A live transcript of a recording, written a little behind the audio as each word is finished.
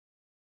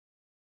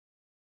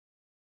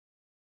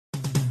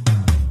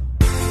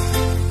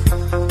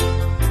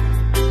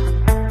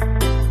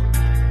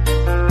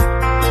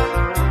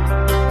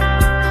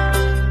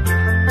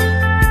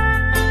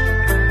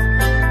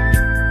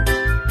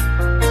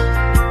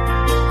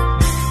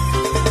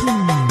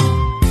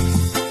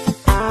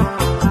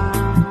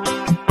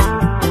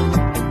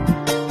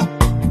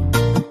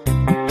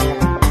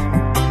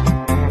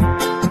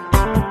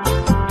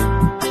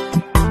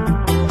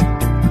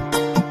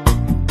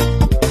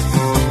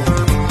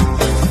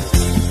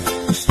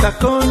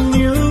stuck on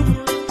you.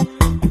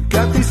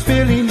 Got this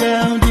feeling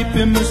down deep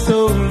in my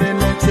soul and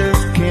I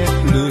just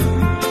can't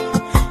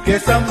lose.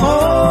 Guess I'm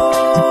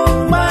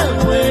on my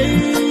way.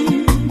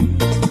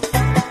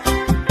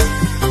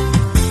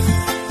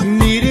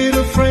 Needed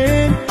a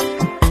friend,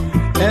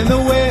 and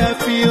the way I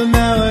feel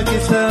now, I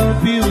guess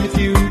I'll be with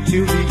you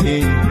till the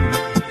end.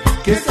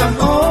 Guess I'm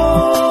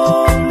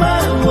on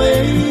my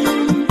way.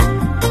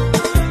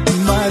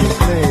 Mighty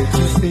glad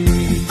to stay.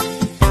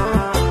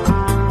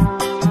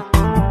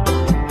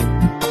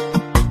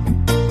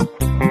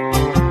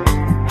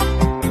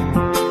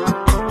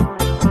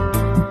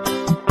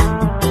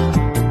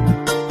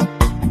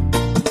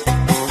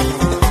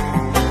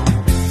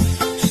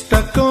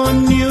 Stuck on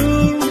you,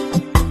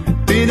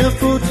 been a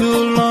fool too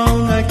long.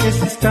 I guess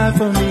it's time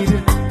for me to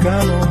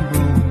come on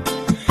home.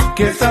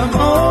 Guess I'm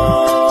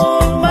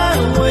on my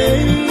way.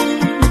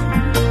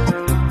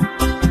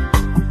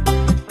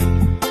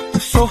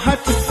 So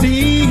hard to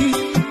see,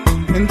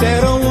 and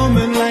that a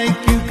woman like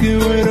you can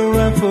wait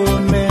around for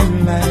a man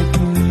like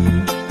me.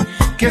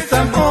 Guess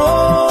I'm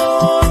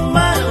on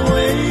my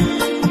way.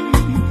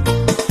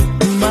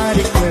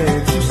 Mighty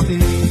glad to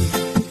stay.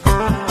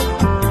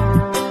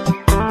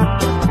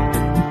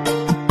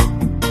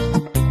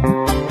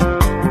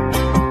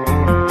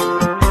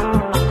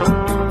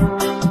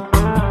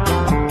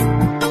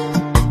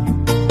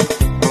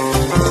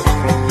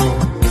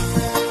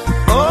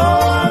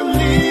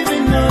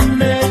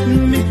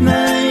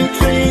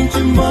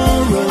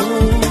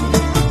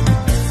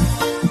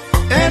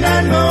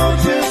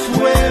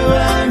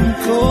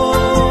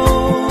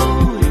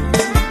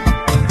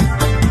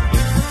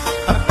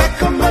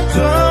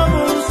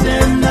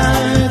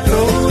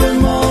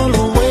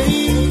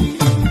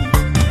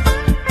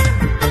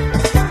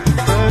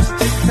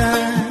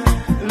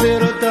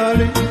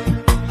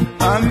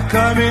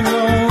 Coming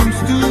home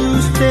to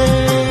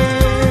stay.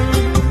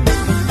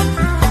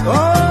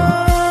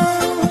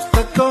 Oh,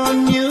 stuck on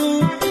you.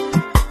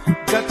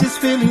 Got this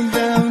feeling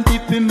down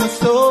deep in my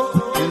soul,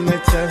 and I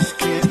just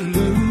can't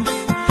lose.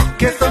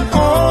 Guess I'm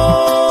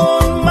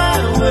on my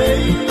way.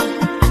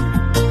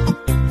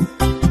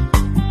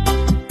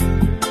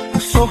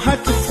 So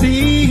hard to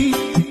see,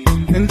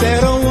 and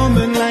that a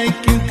woman like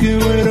you can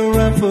wait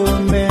around for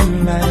a man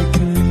like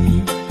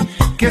me.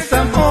 Guess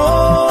I'm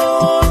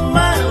on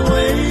my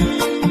way.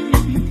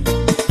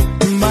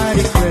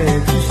 Mighty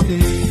glad to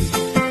stay.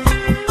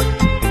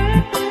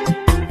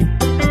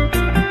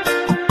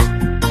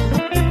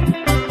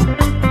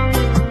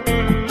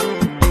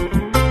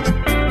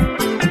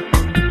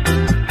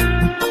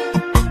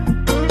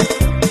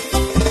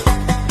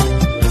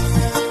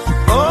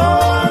 Oh,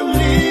 I'm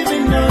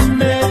leaving on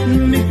that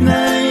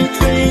midnight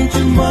train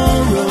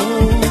tomorrow,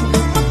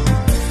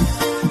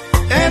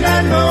 and I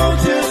know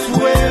just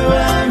where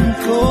I'm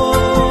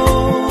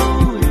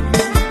going.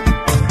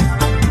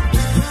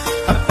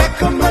 I pack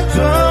up my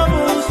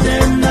troubles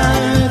and I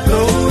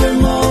throw them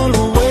all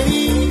away.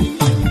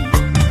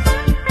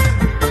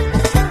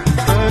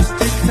 First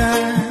this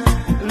time,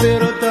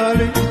 little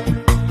darling,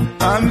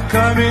 I'm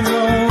coming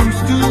home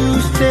to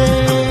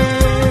stay.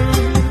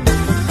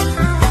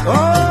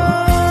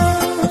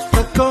 Oh,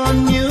 stuck on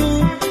you.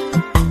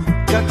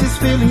 Got this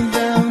feeling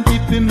down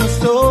deep in my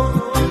soul,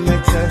 and I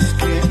just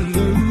can't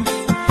lose.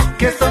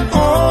 Guess I'm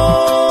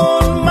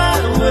on my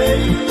way.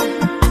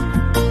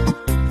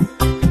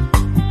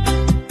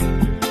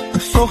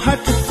 So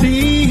hard to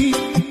see,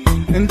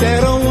 and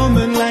that a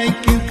woman like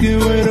you can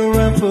wait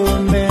around for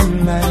a man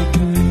like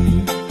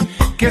me.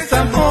 Guess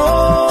I'm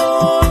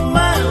on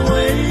my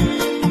way.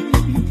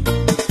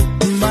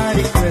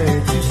 Mighty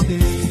glad to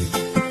stay.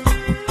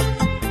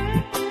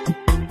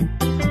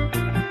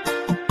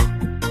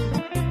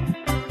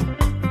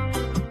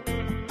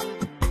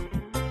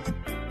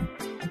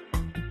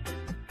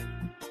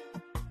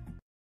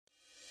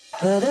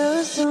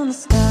 Letters on the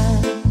sky,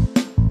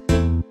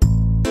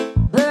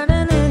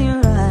 burning in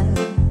your eyes.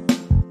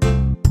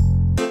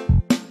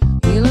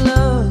 You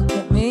look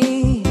at me,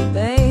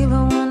 babe,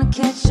 I wanna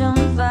catch on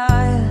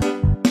fire.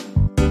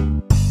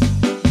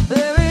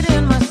 Buried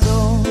in my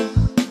soul,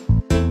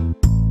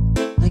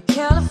 like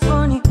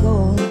California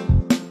gold.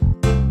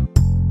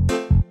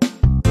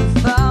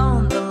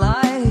 Found the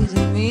light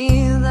in me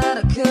that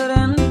I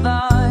couldn't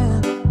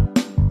find.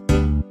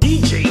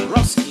 DJ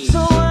Rusky.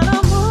 So when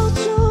I'm all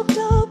choked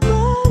up,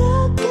 but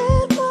I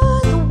can't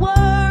find the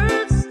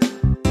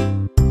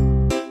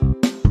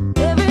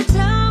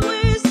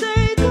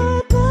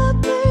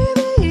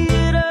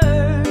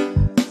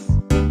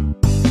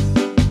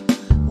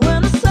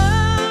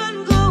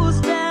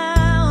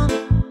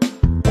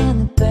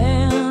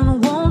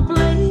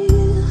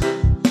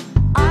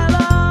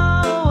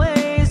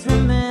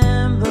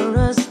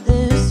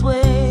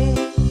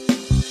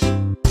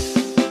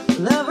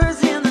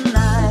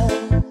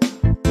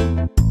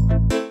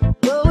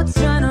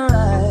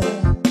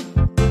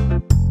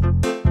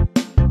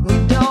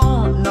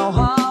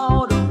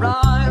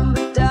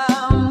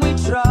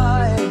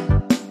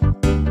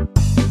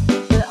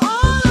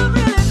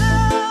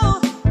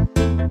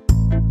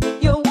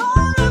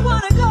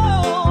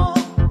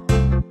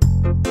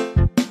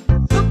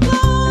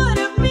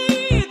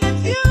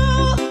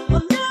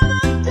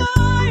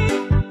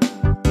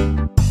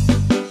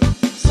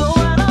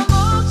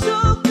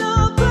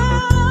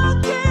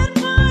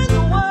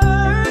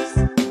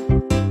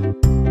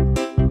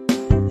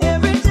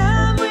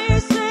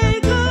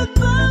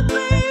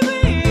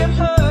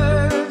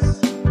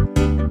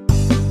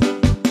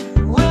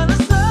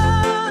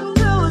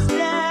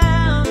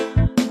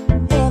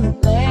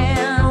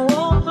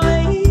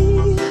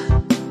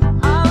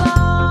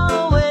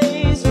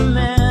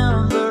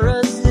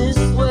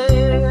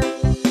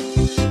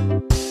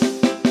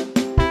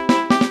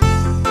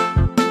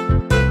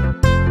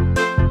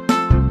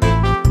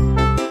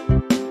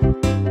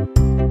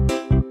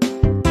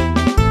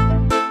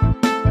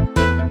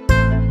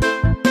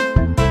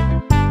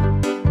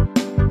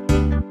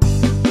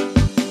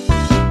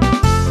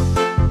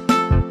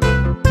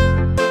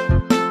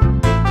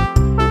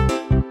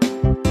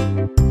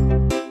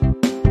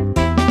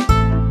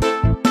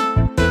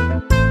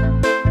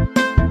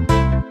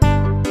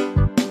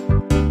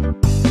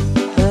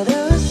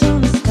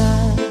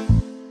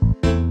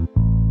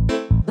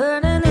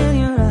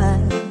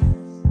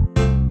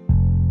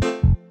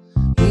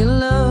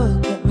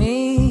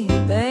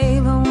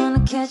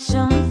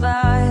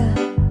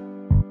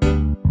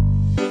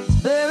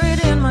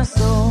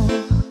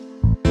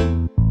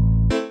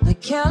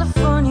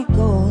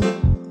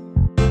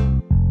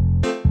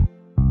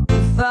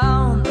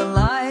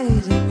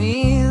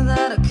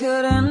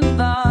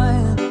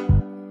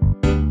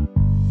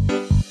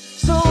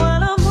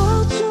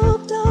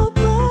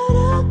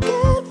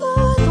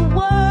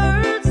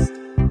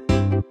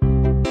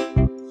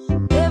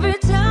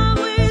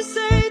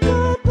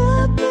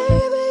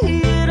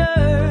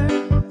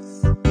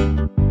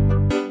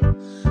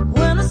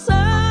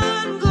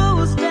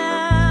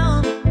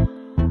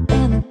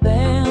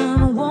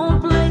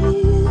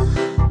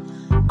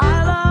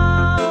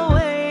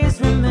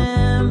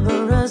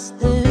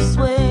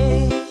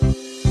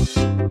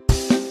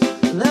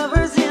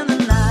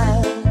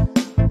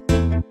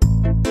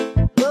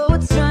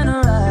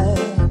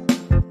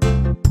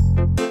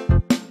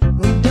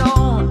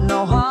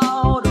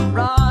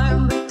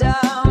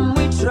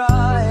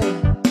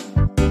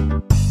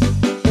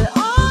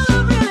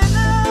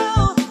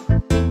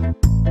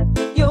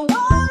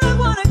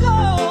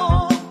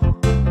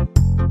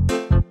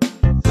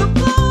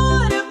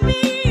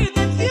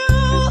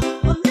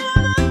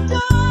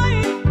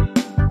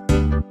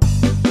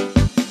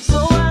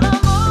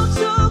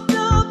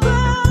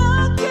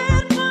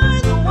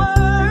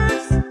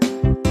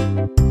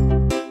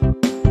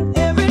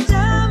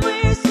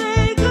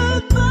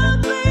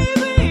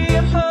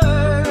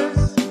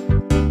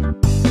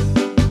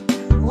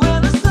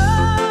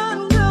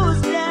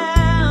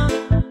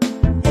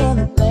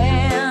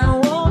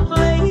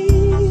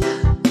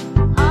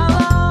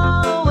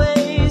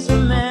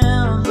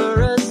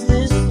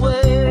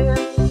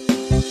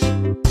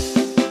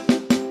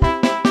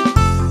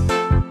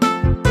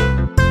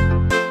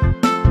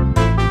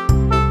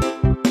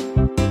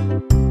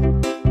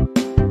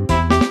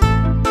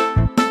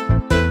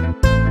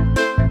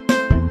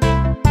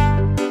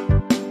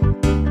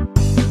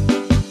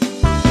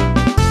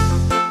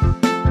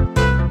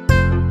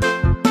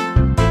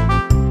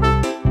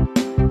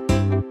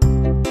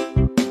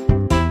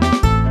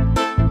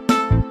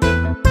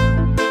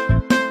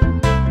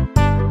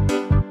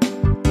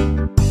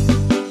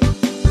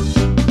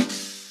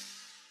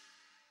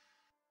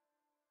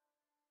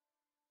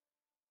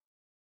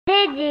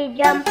DJ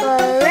Jumper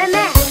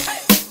Remix.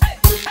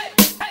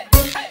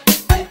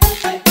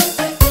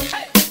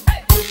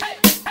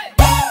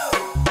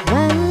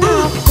 When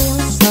I feel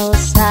so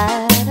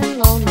sad and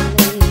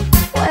lonely,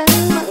 when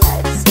my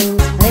life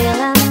seems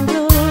pale and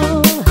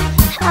blue,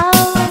 I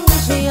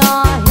wish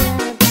you're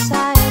here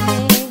beside me,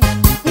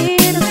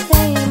 here to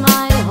stay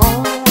my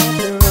whole life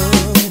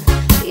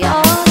through.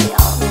 You're the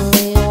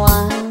only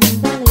one,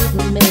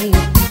 believe me,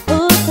 who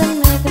can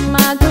make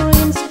my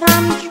dreams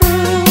come true.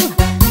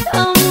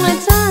 Come, my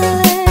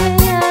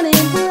darling, and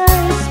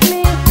embrace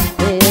me.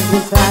 This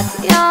is what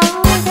you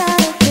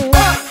gotta do.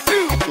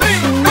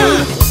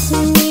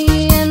 Kissing me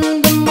in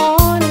the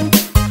morning,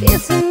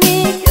 kissing me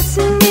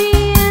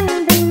in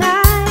the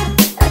night,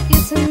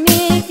 kissing me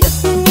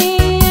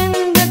in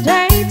the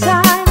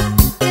daytime,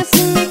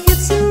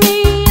 kissing me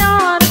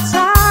all the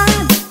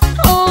time.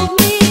 Hold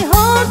me,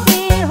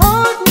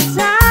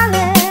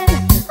 darling.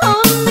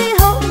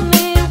 Hold me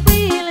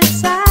really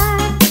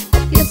tight.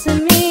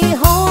 Kissing me,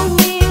 hold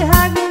me,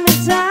 hugging me,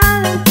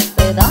 darling,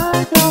 with all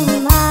your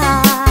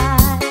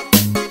might.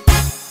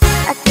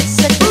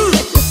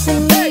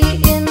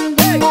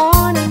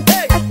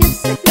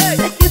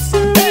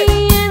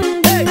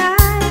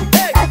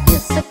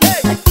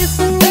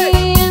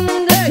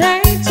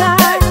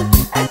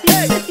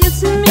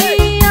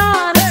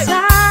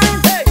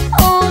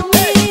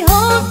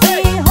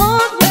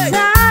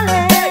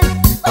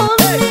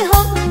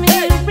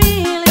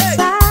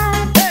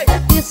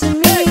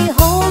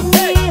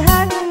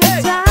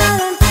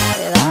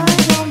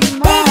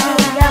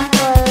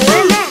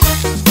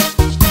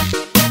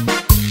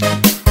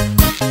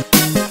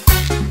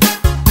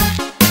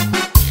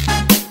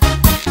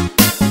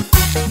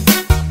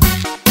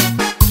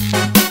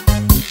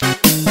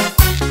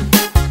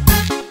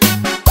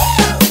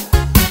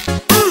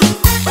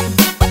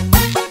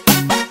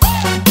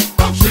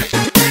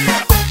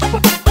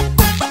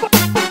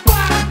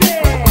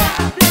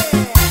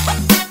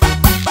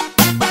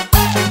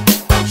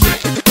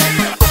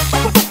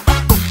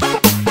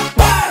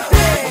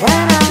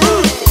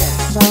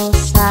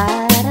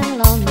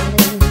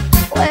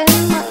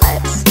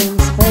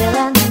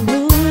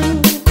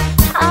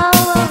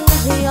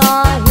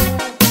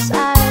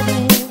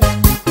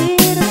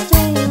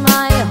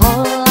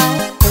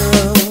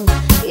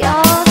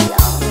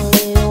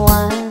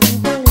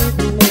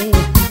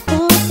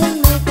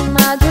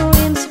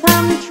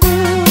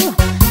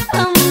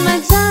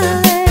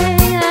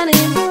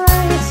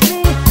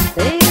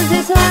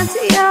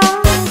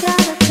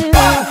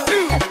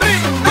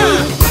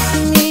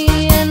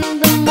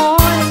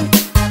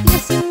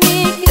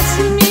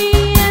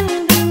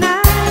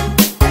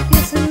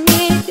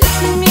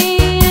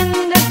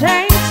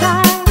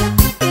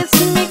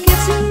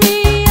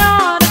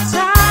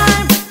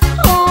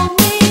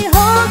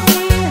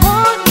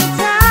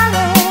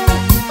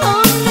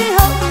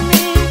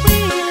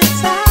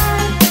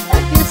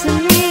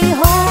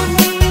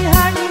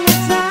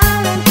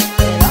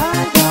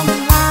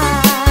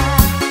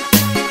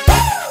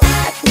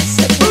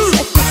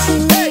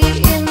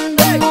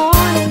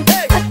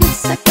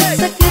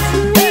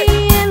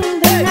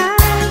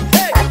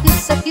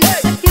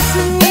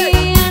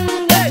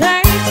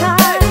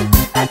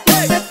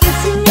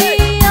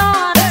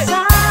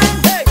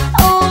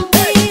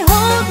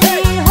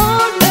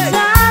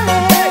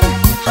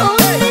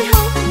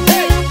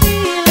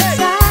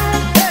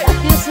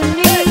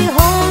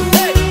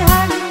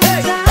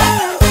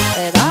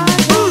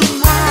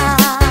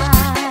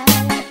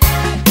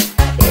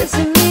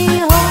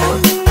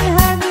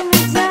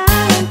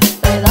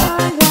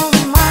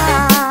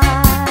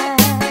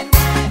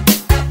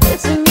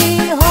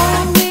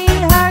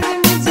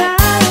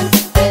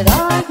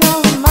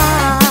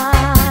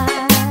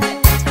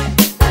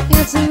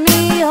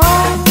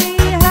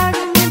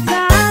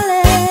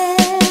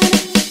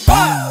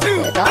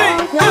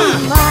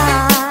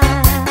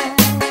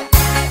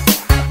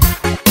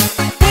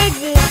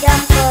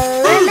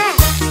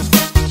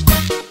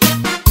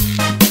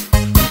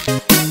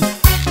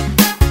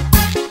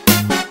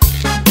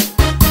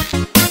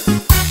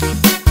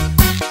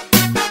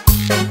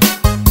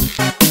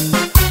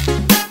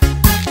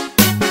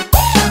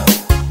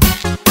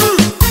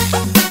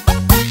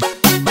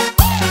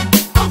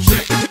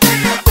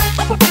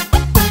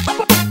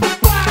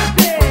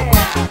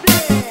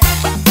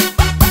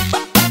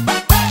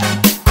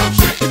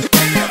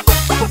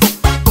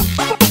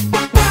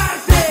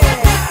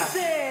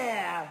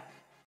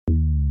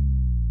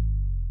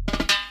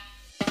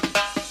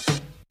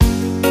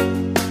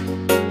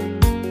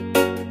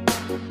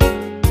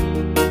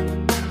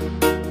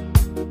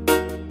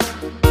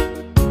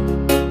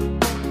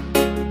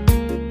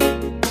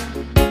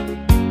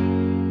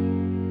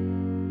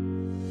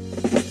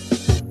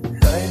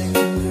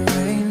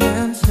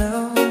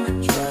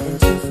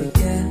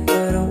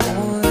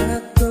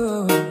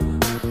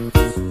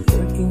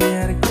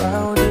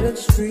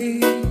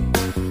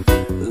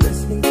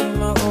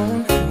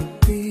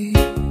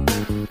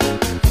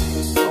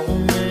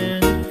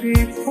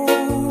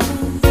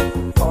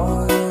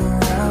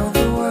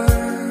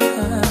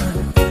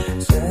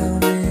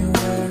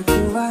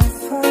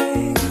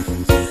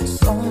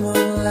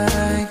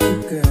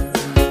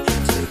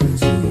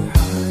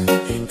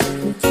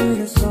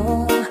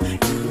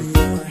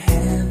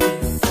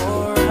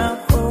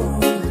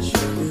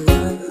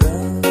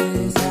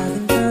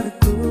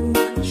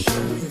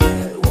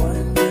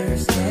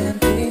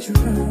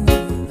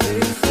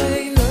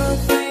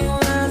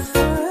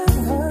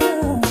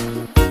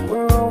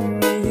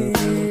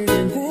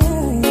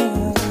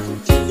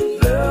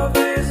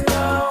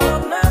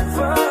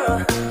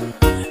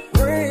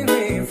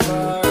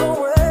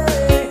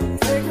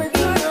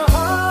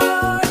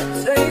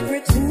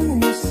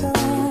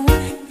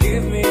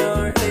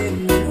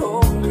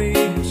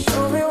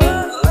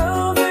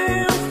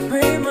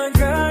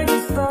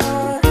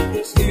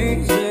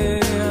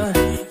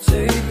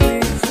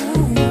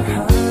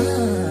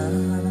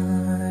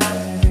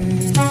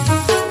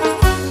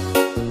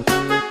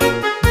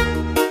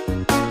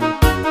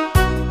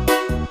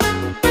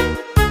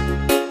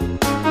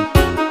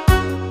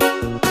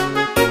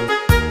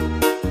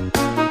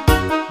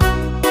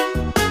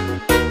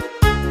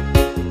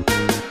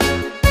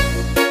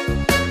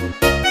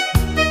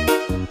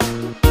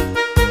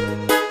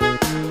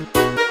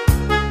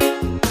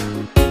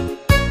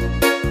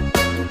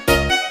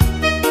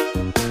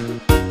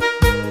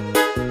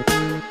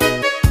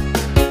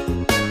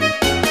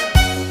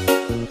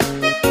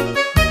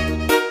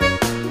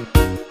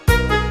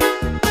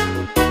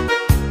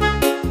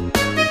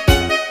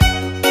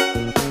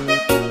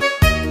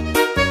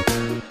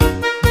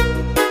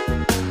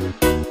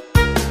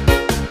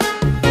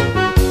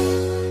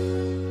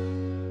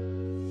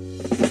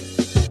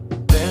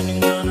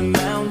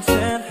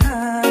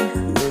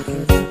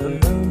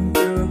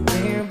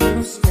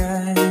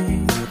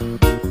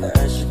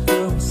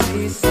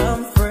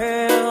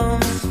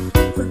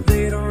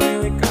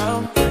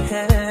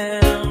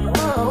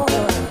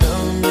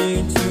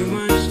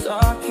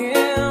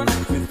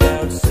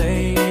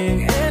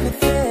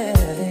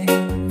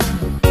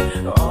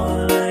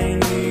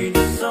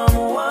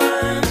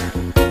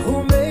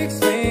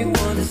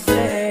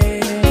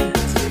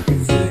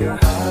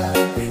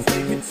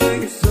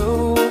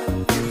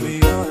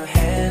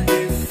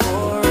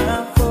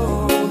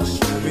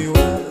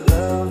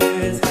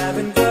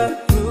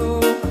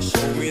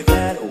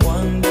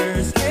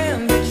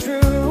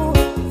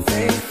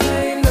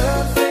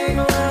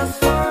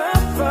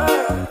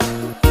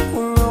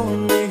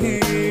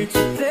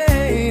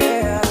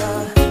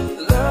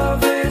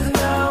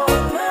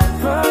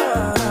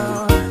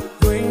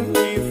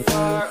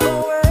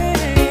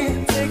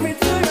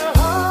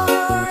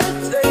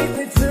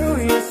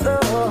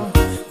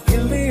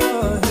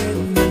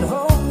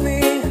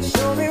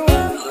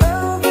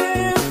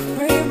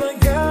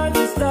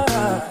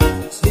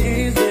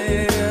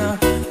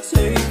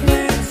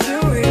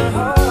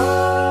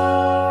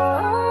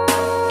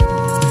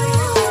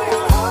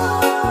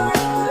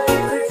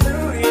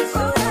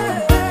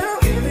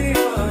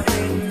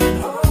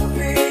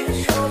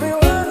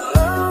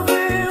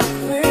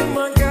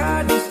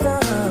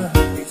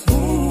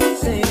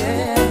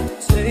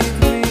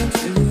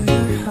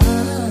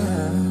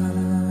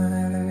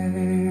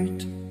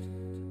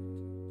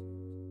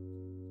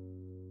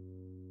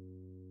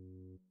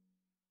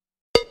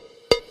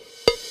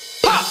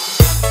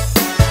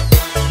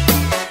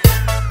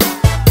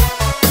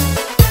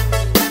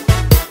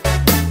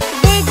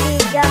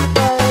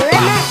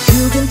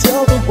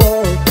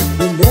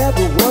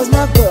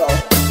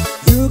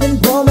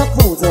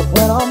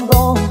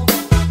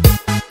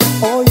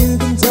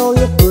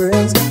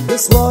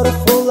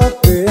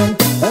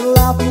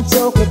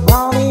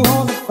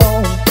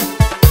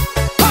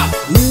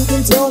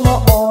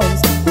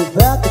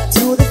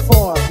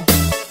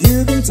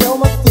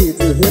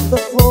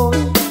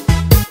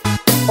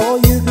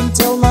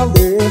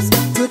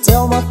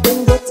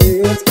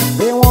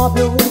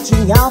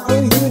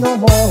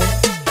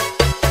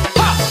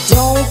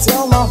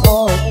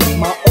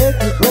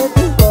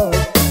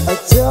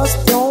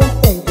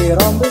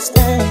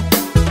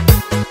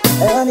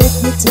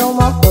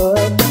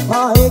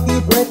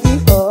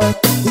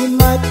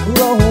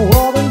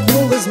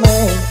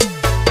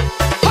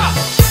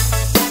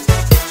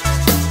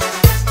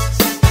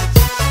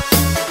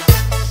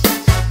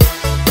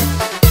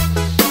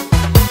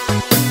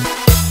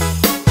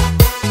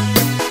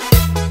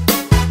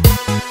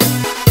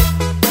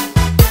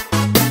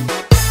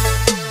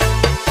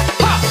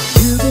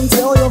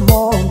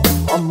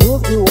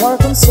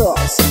 Arkansas.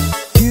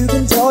 You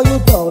can tell your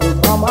daughter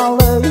I'm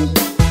LA,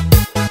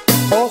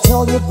 or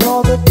tell your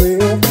brother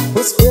where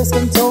his fist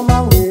can tell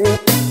my rear.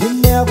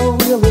 You never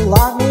really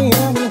like me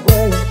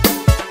anyway.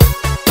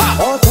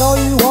 Or tell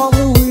you I'm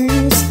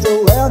Louise,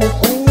 do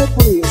anything you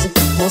please.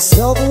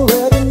 Myself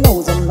already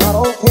knows I'm not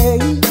okay.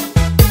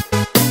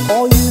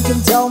 Or you can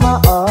tell my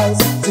eyes,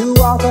 do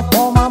I got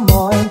on my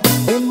mind.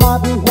 They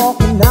might be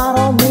walking out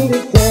on me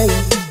today.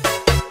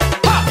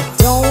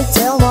 Don't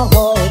tell my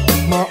heart,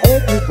 my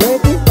achy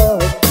breaky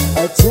heart,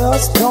 I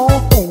just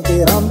don't think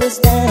they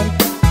understand.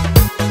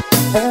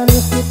 And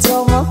if you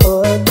tell my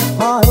heart,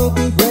 my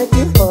achy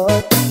breaky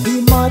heart,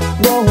 he might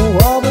grow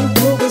up and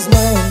prove his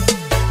man.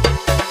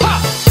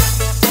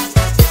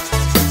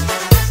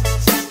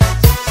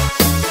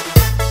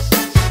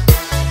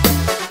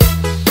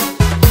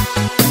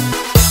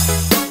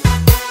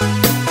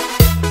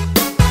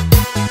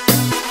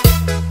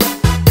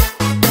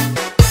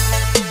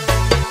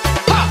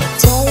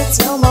 Don't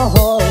tell my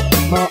heart,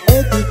 my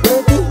achy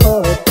breaky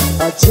heart,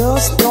 I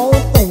just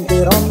don't think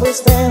they'd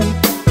understand.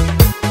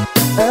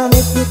 And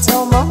if you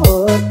tell my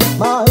heart,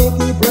 my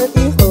achy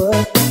breaky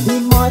heart, he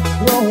might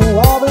grow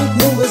up and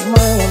kill his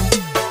man.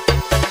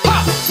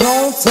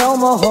 Don't tell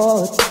my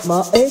heart,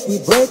 my achy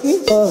breaky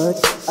heart,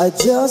 I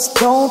just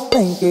don't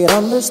think he'd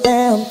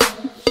understand.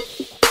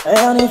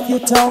 And if you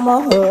tell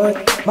my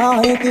heart, my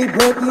achy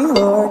breaky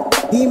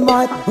heart, he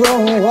might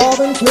grow up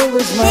and kill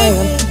his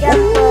man.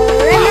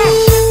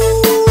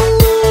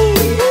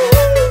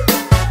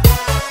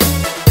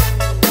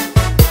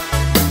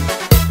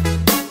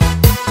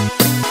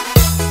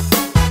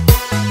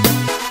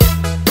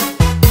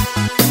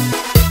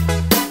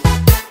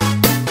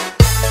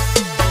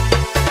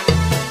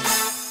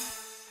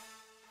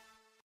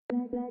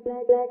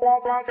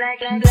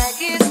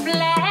 Black is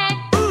black.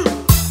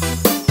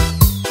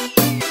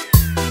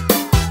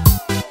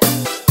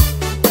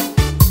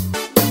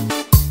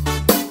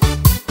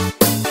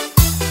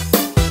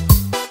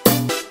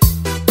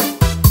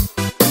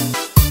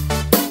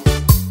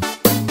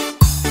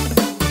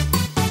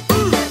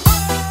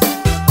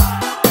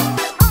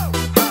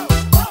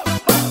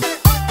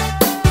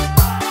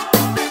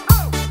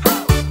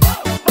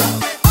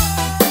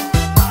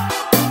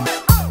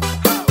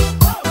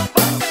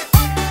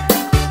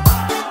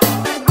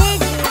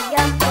 Did you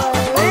jump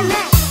for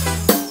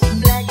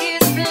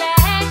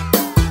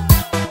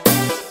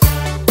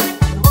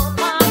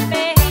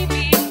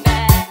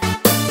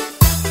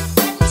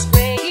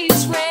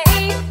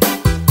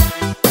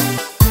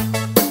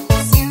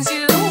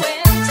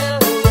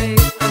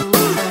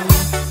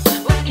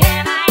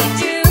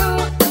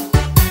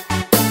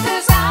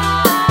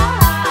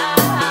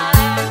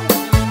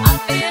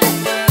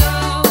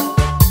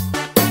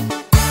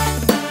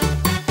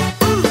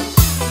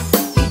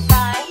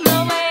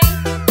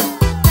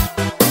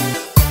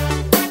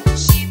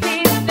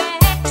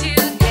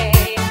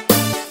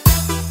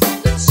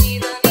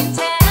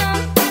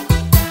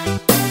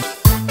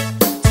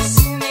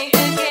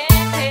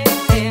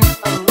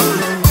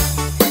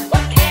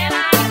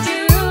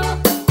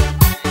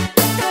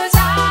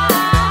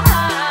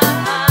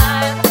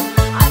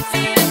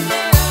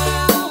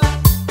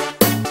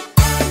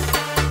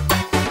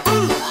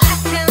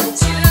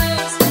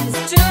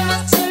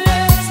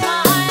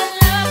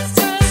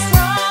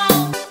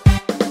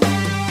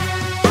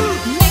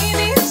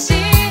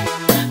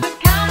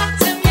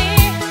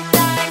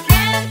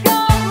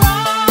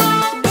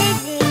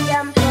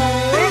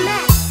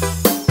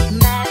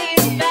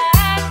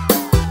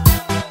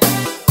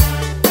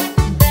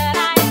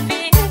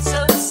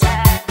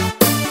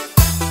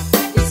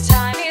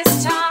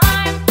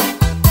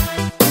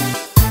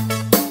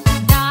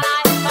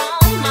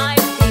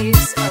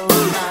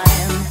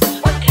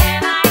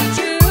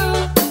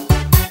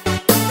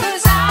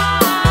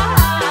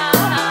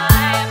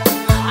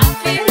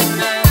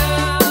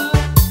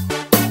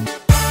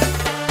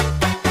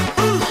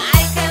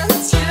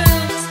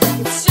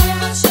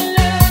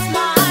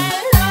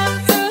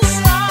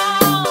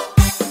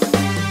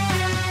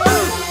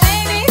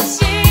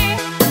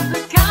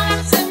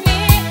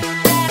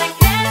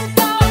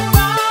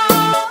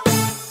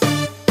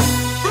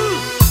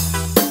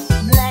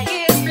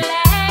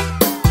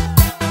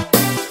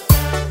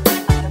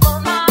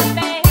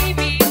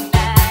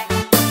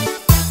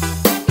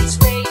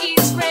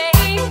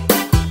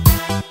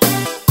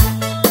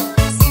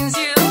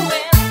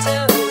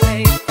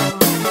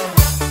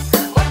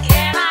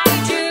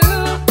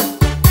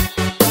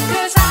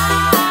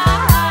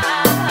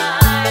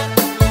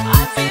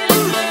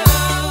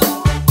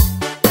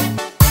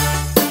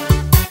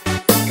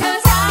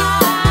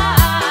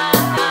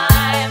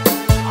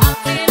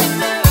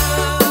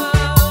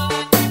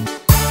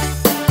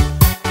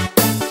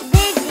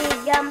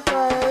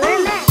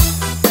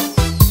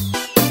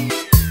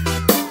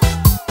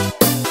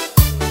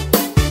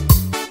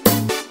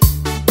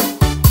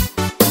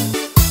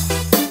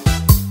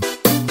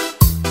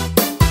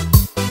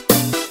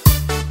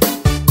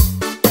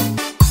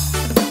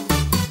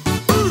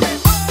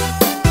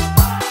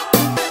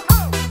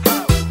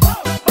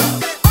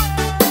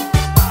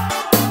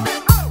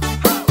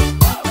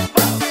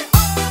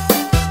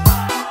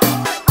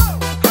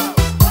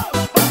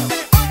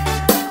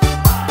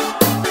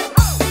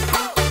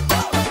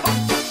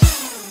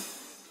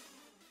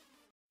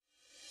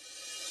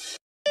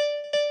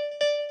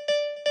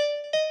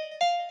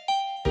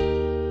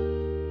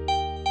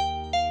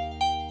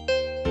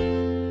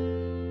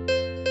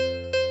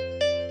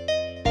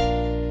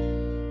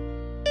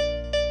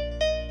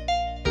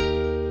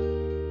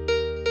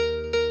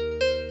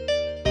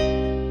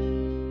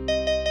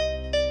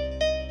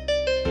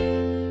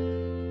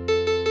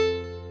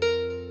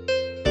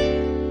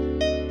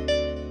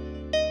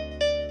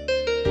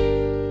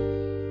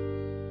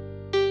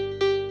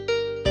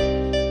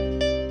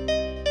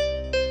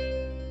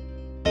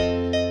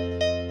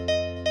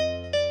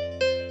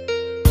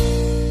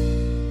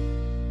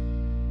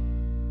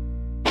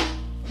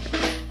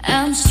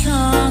I'm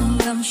strong,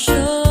 I'm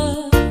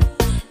sure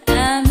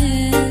I'm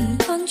in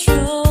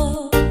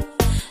control.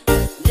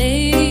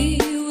 Lady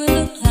with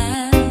a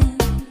plan,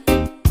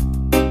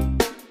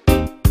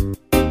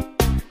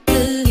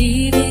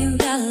 believing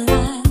that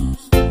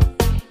life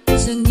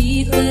is a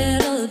neat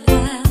little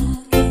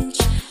package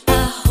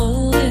I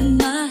hold in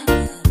my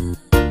hand.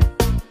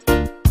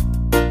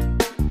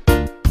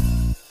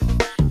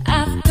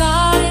 I've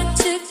got it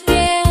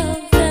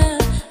together.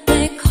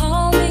 They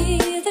call me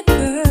the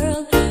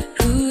girl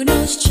who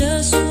knows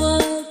just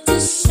what to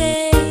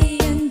say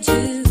and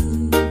do.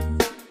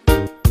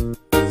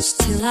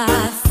 Still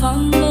I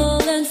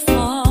fumble and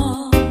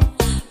fall,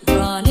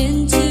 run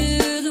into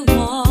the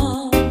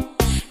wall.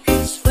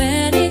 'Cause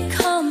when it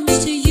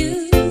comes to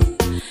you,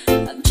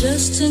 I'm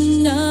just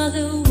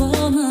another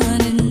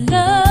woman in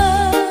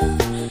love,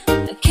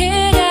 a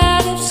kid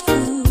out of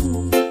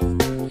school,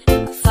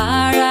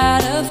 far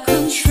out of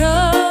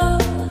control,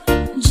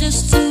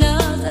 just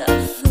another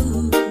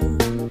fool.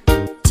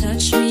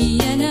 Touch me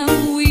and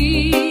I'm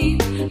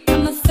weak,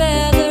 I'm a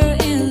feather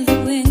in the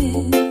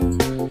wind,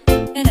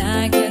 and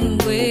I can't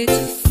wait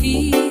to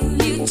feel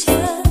you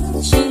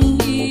touching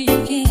me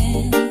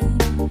again.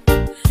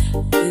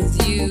 With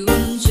you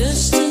I'm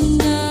just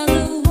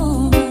another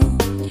woman,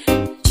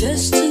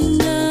 just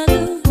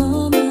another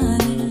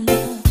woman in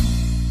love.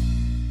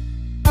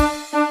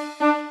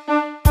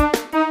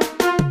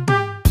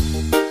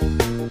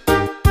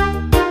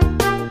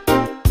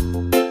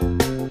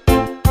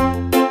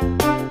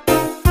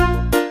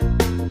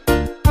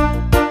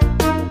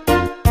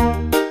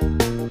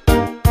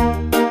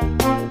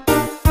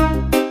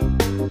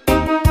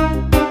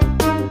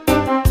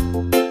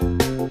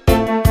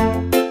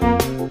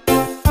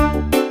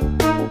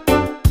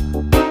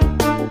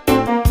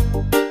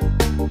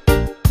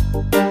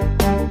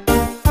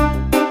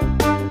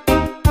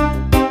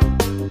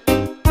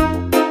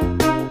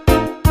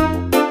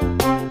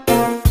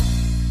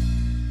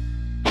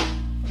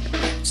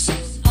 So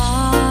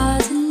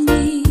pardon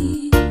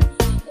me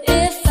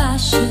if I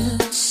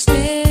should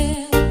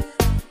stare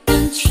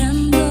and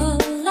tremble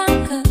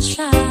like a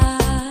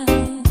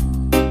child,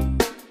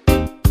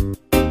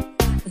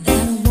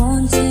 that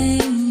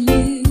wanting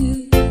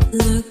you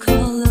look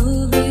all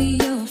over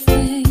your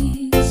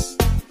face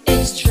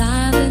is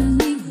driving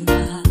me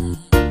wild.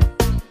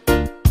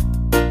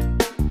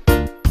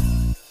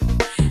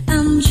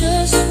 I'm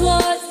just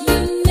what you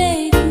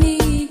make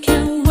me,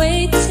 can't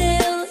wait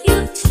till you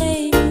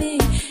take me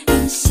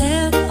and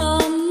set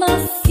all my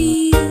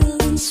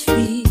feelings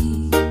free.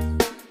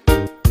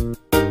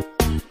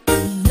 I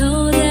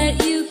know that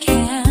you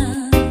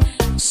can,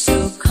 so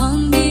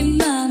come be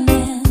my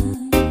man.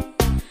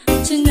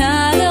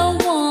 Tonight I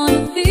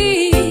wanna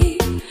be,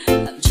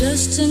 I'm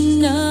just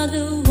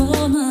another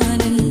woman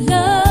in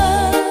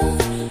love,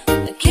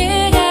 a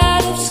kid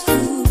out of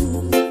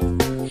school,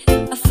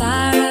 a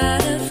fire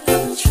out of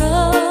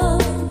control,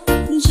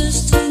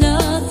 just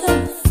another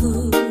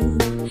fool.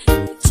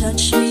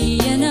 Touch me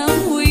and I'm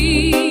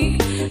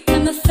weak,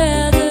 I'm a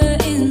feather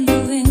in the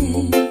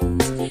wind,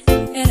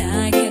 and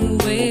I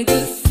can't wait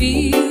to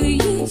feel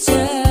you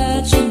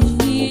touching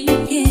me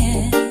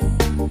again.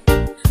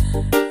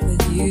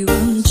 With you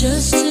I'm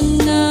just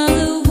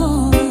another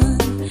woman,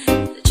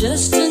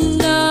 just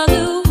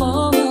another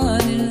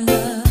woman in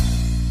love,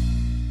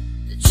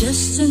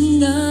 just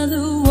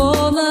another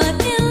woman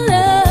in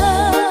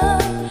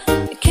love,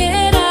 a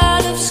kid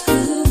out of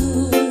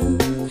school,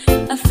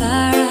 a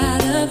fire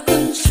out of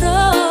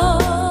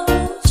control,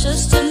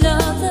 just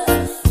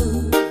another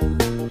fool.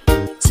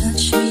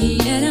 Touch me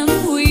and I'm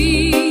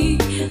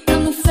weak,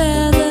 I'm a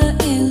feather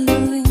in the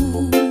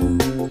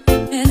wind,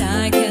 and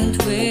I can't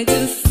wait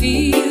to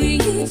feel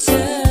you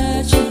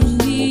touching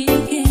me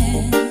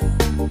again.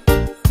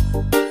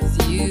 With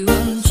you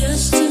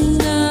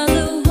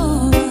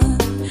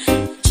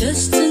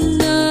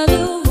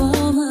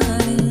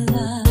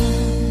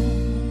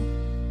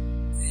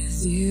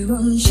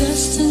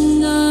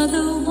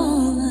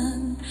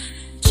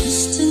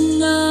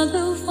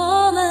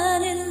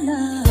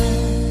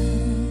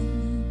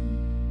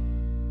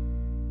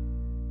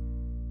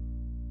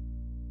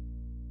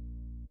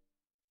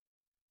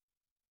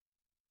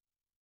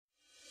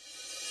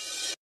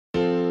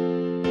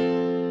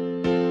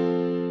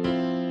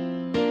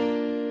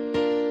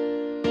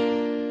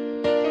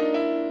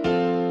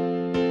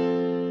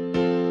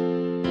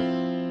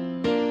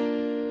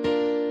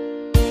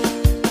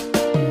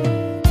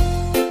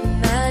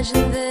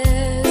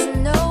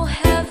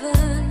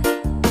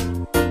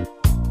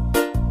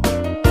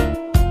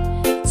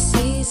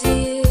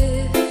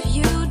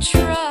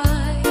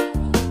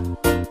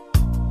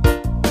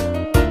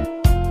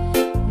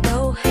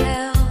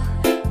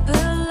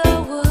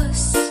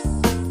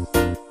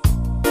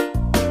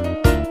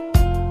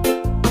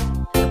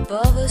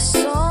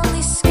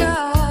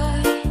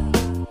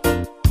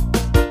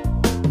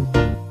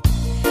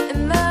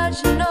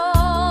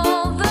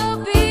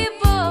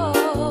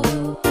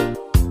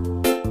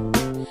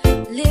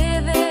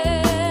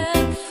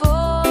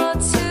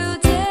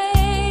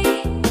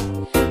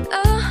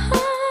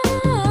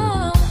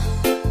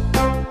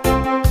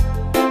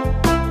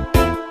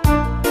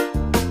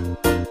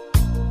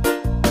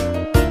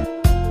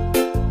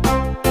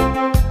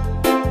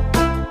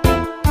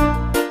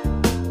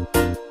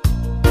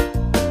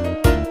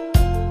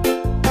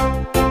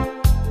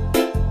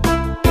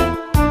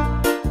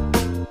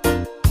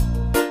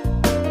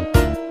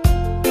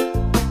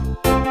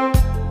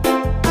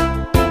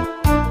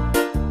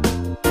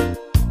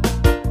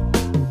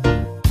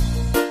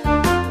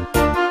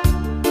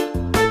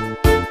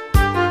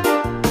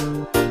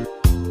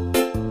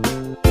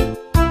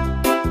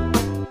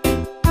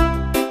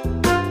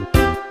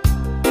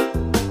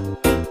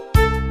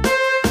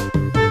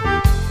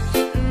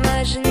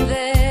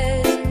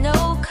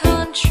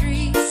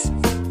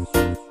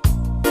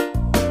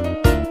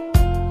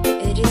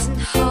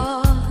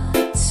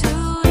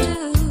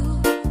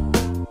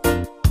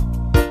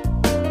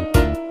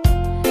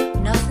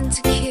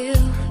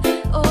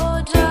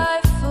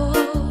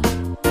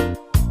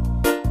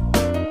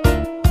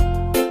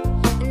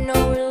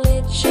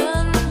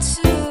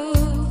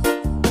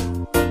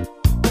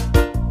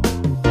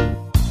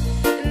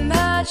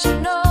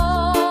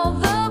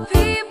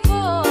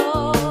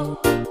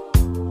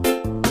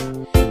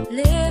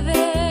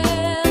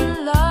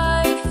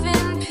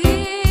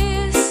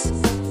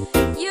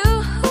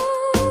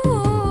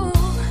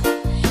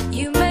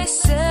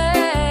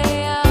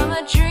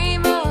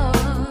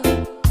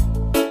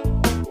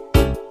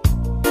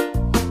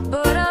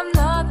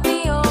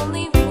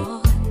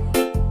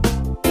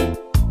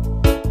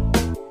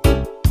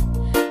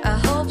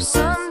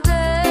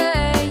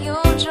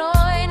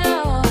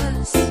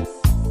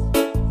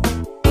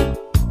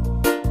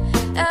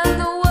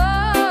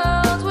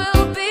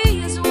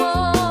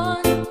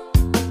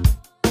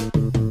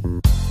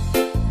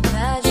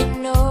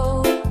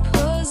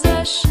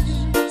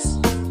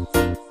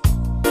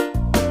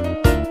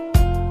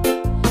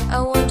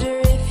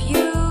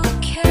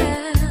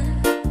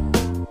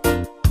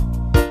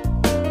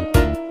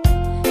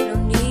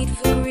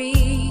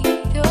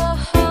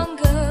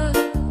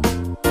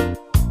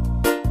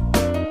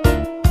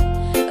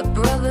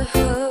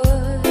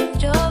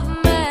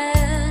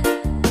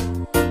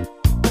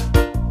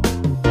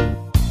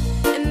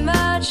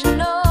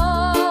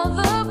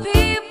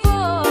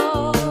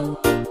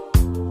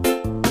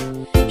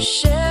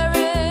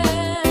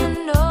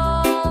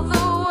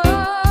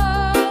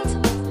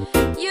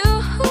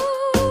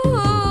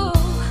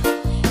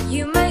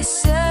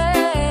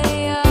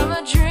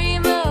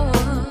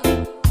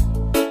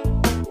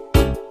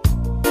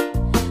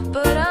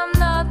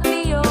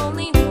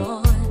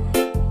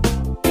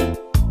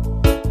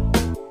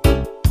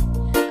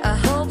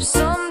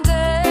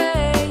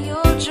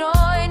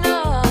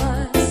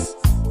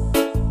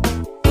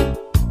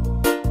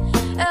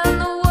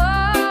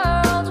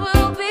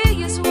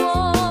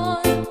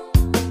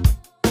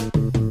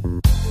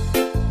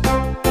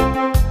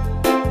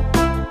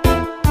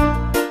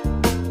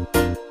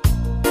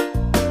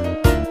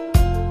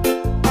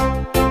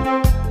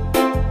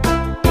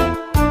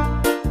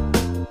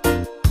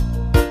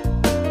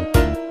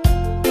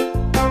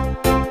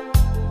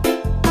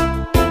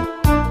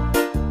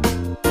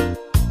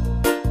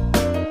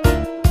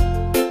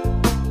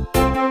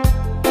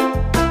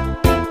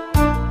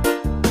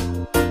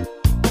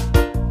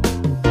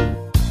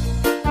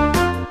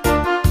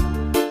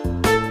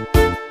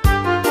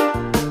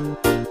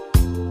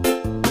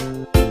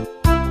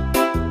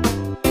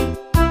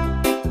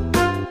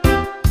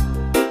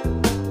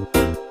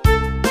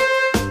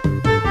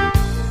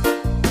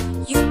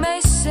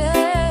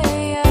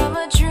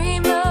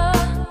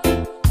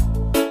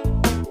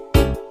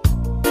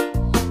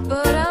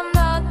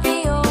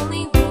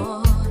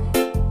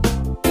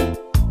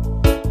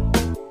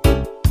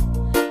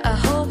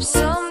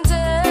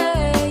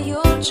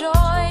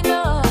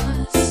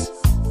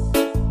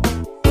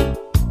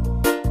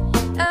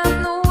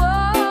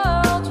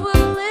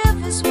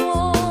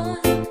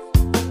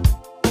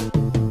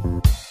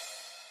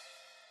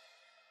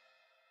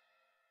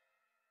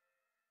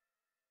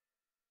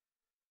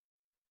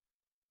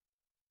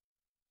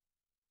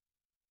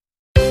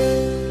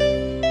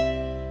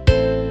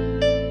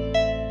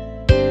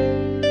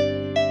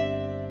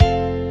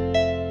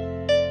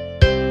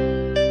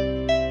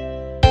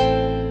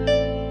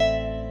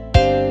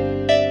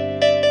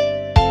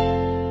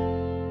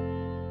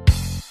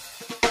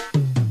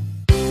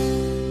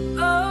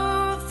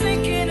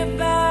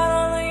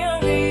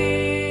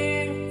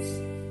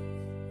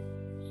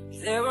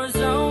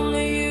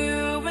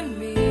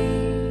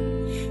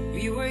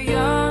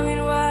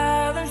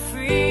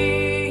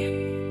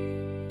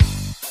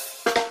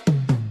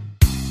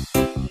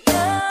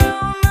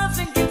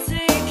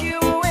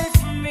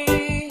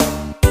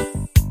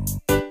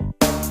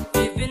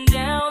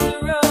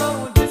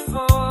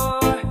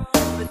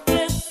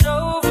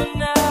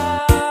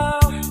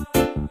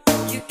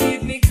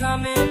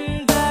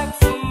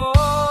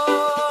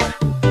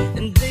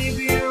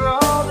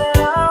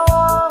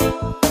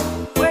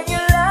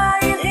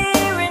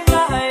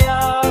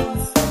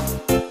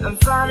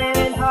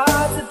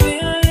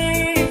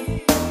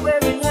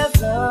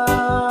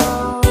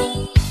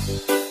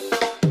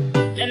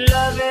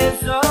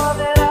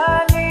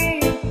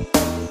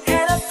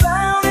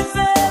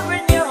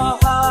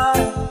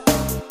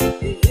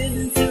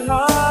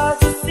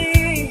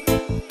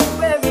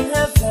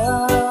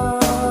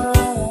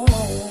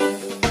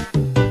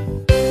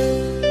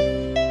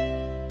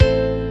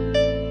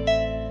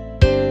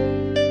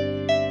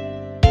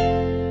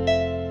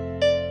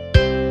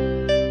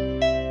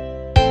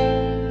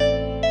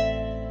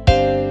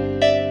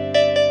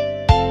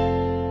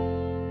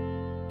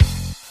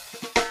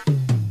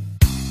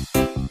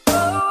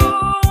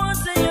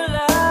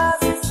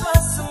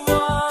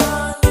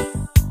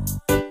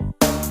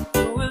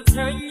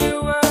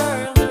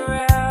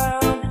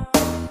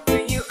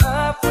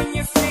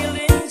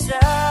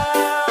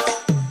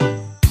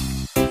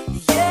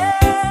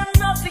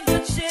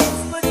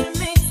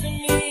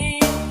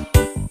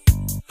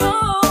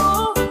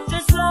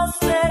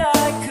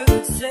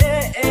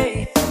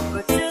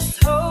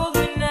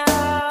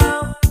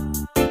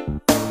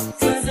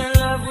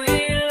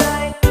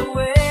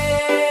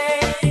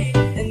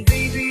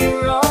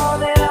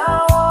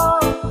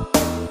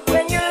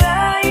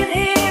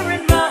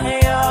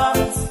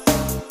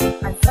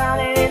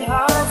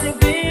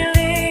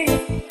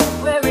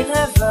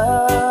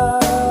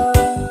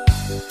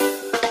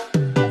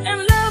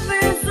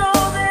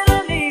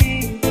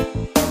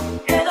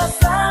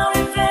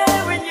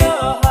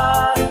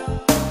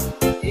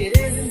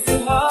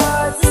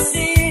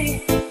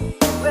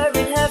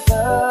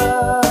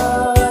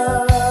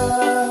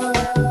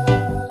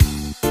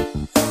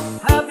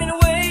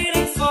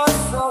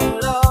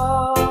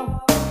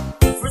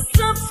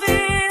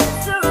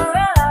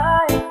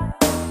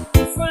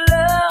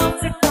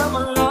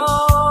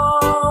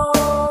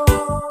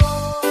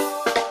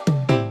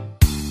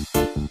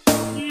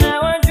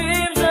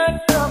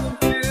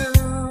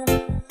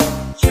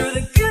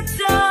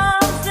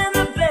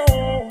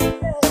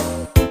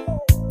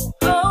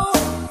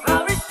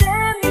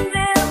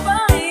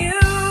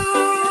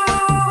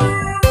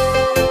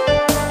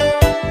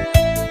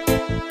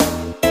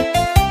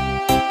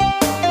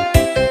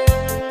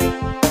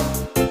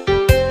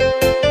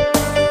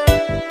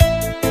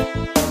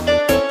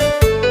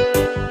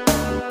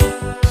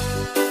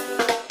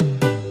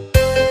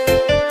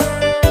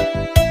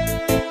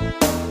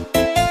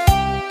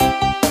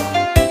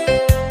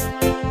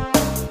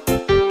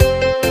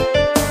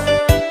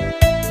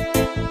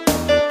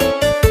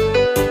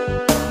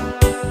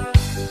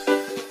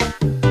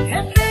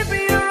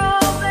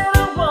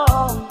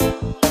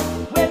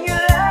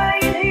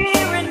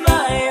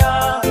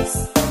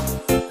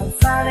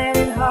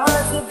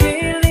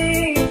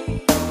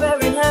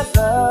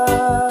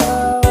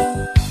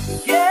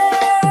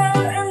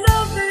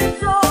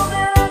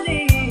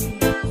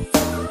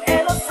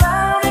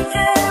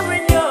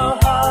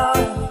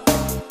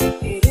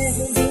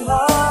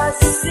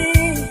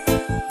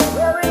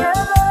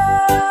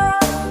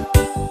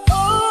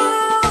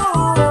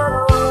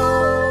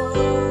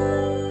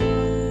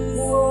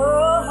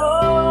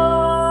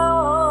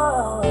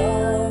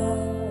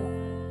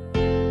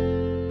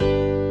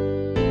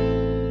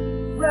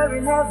there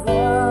in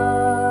heaven.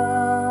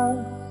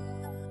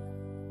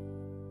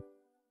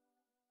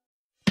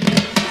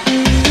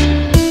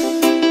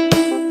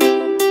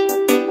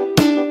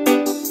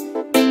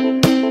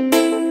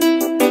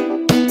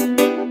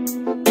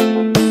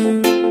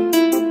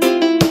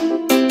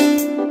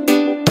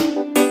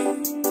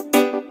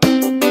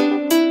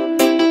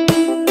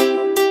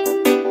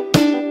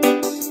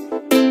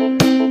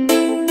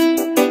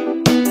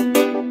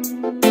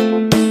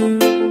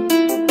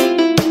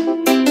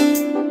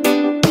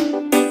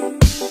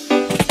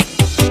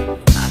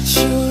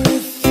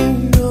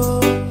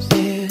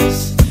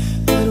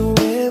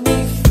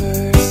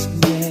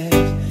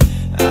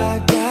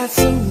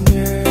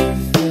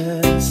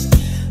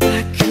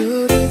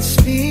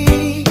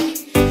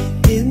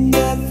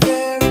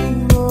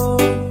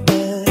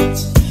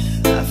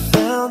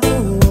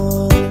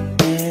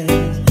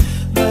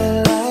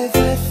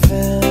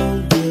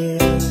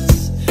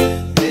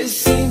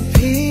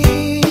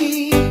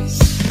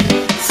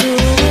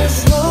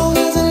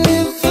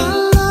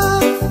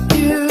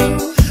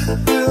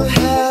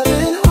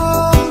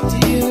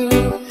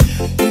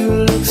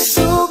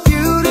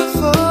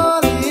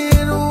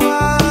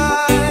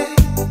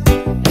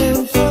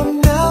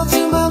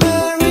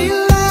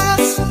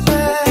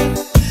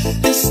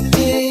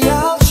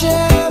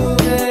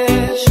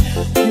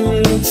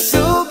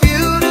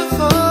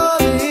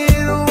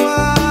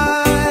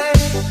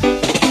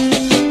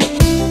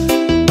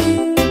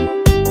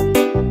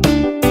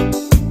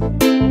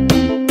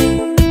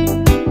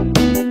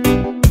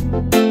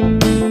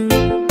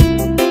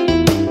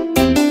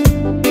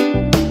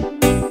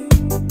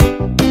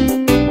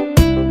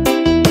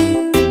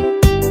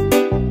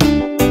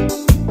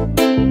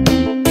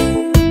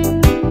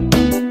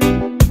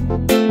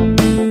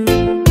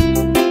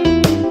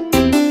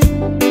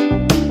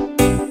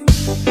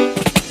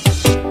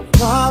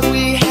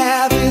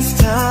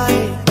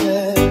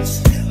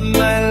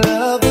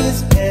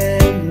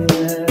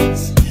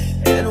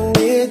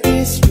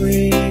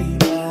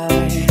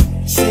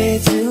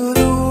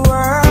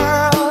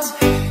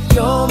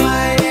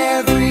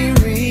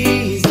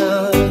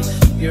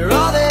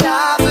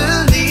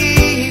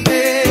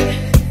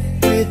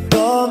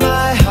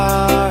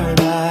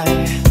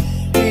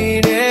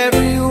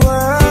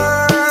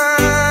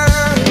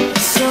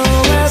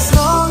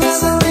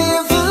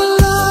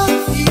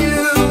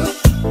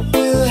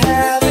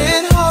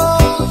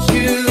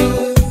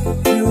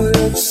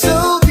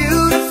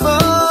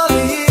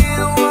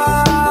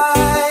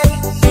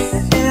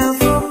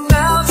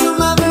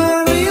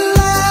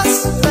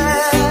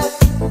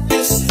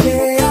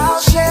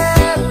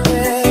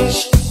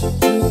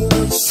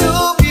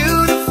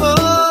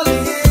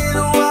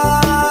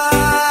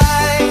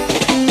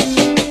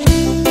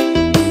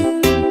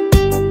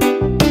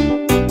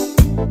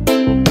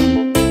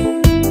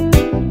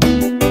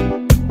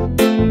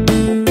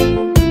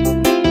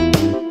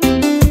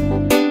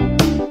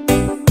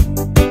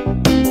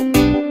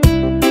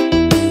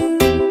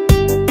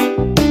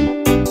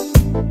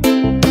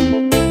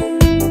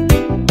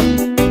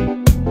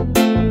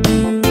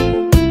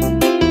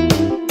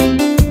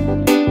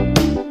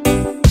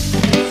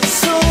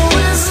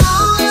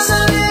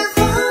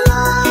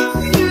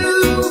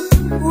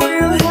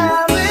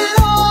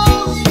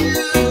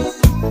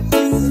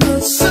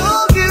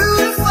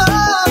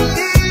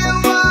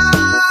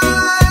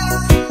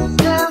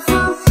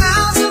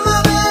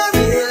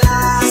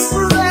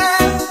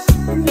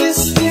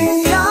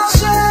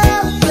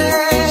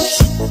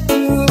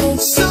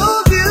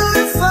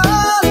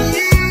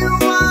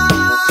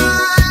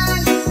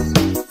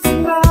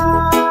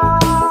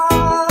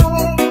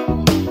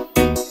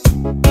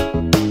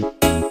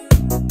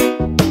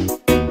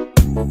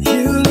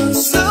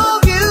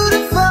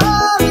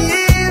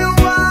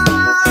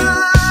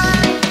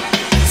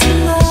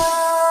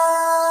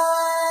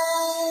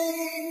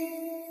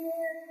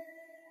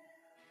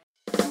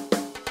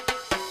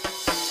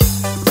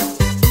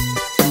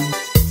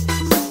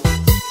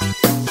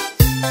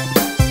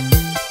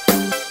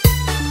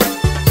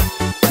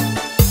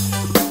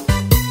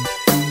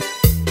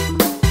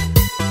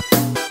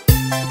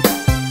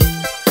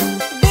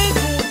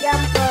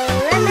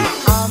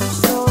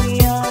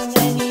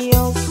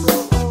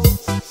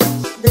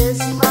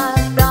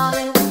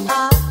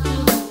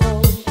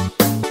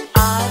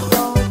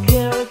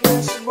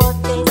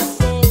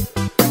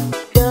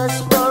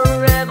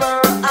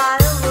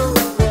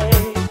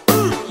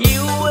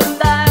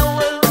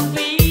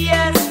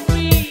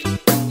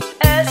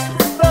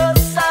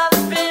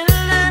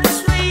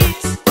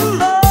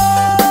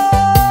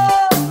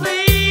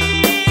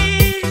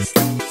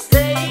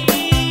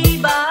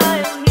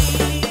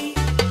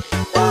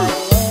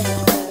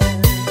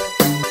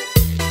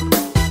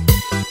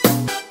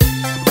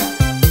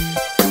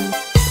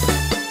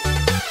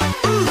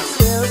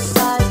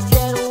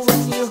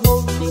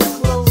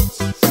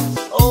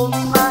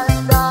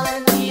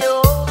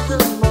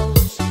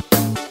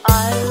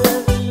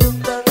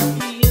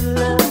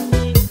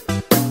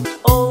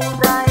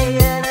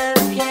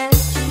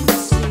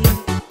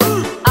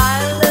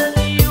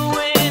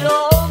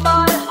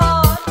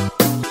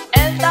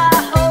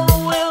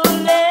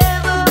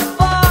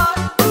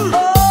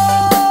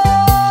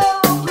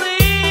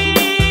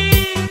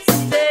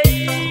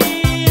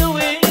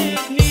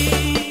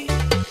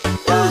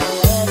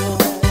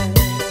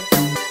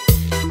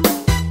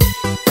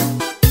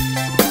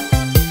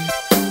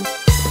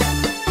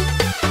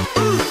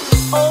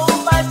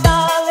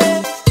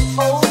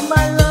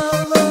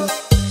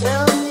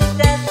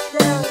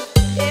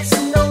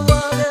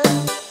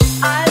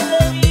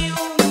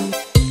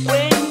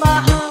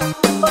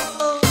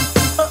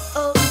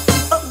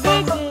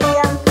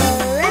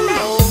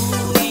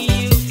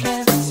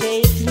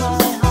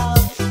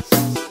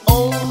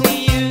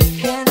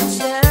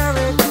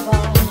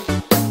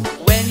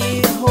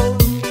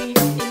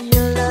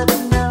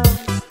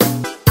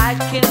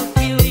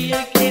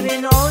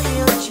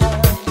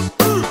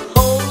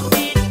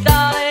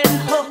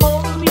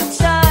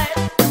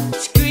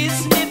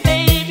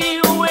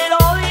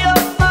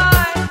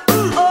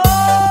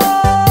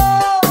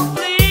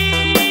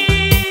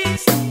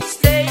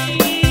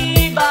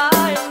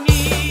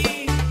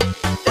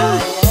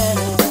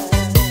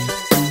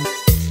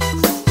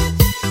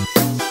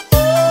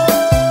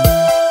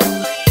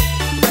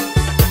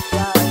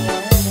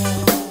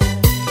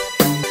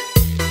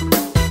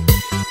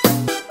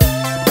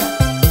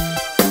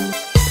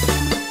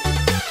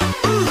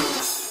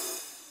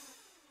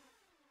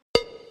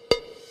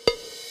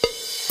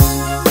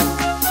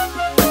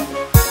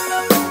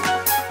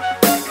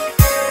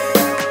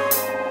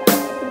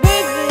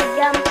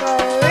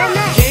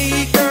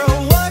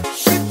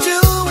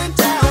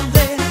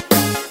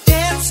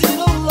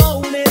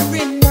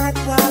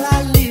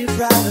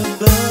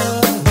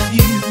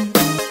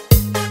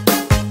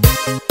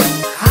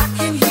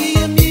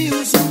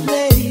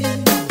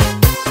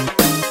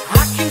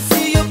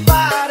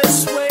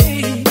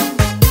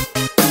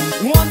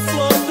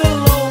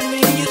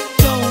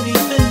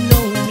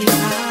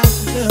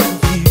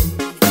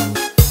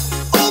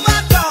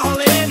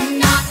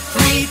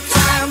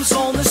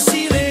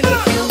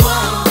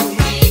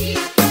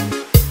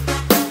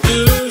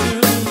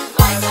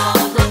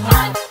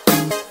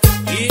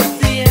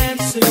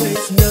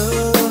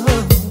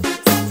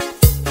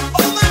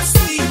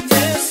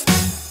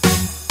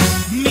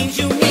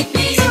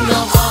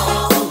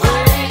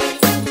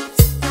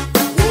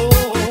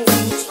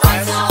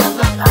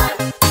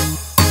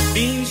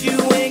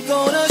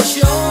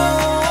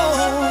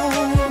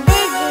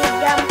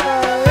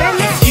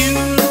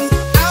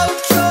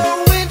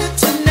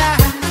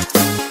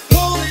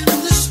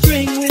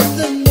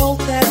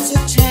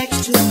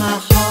 my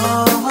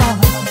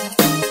heart.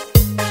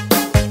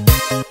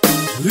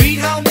 Read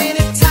how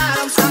many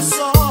times I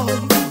saw you,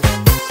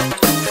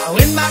 how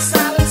in my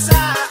silence I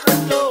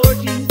adored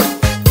you.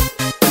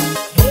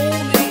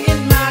 Only in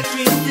my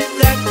dreams did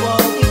that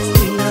wall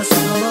between us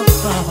come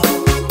apart.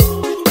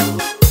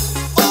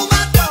 Oh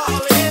my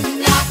darling,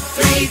 knock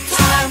 3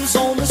 times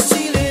on the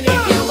ceiling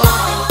if you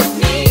want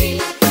me.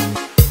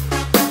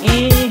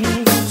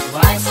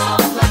 Twice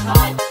off my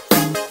heart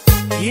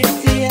if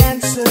the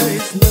answer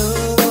is no.